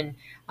season.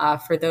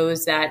 And for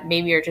those that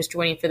maybe are just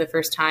joining for the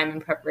first time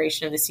in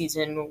preparation of the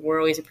season, we're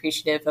always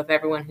appreciative of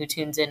everyone who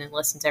tunes in and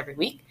listens every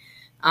week.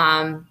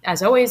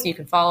 As always, you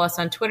can follow us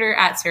on Twitter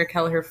at Sarah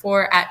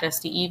Kelleher4, at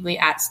Dusty Evely,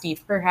 at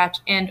Steve Perhatch,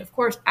 and of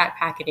course at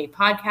Pack-A-Day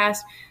Podcast.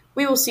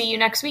 We will see you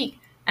next week.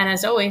 And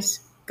as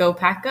always, go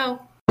Pack Go.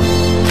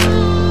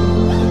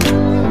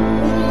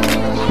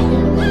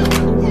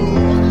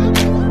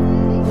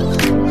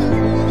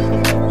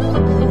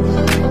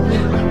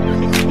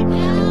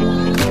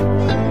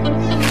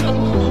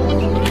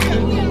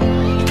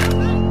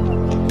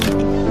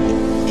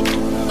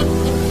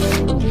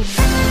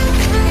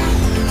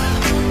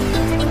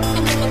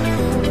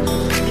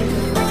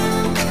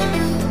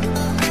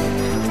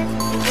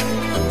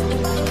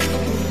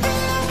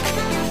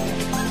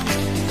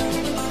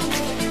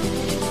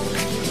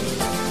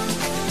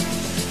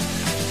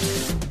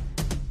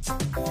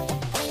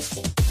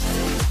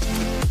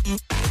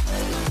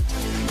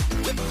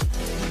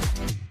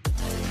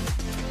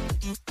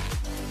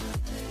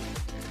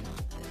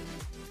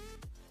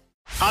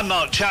 I'm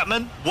Mark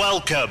Chapman.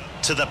 Welcome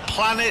to the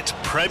Planet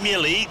Premier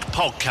League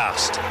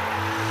podcast.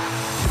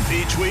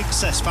 Each week,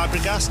 Cesc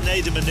Fabregas,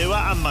 Nader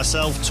Manua and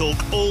myself talk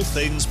all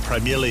things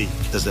Premier League.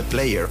 As a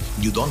player,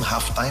 you don't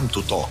have time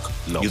to talk.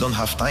 No. You don't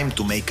have time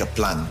to make a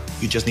plan.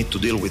 You just need to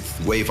deal with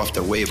wave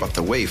after wave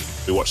after wave.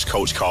 We watched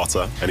Coach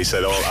Carter and he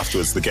said,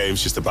 afterwards, the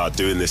game's just about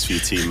doing this for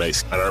your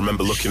teammates. And I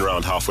remember looking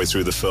around halfway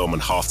through the film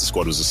and half the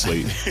squad was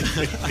asleep.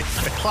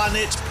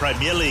 Planet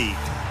Premier League.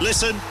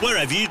 Listen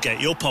wherever you get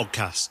your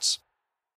podcasts.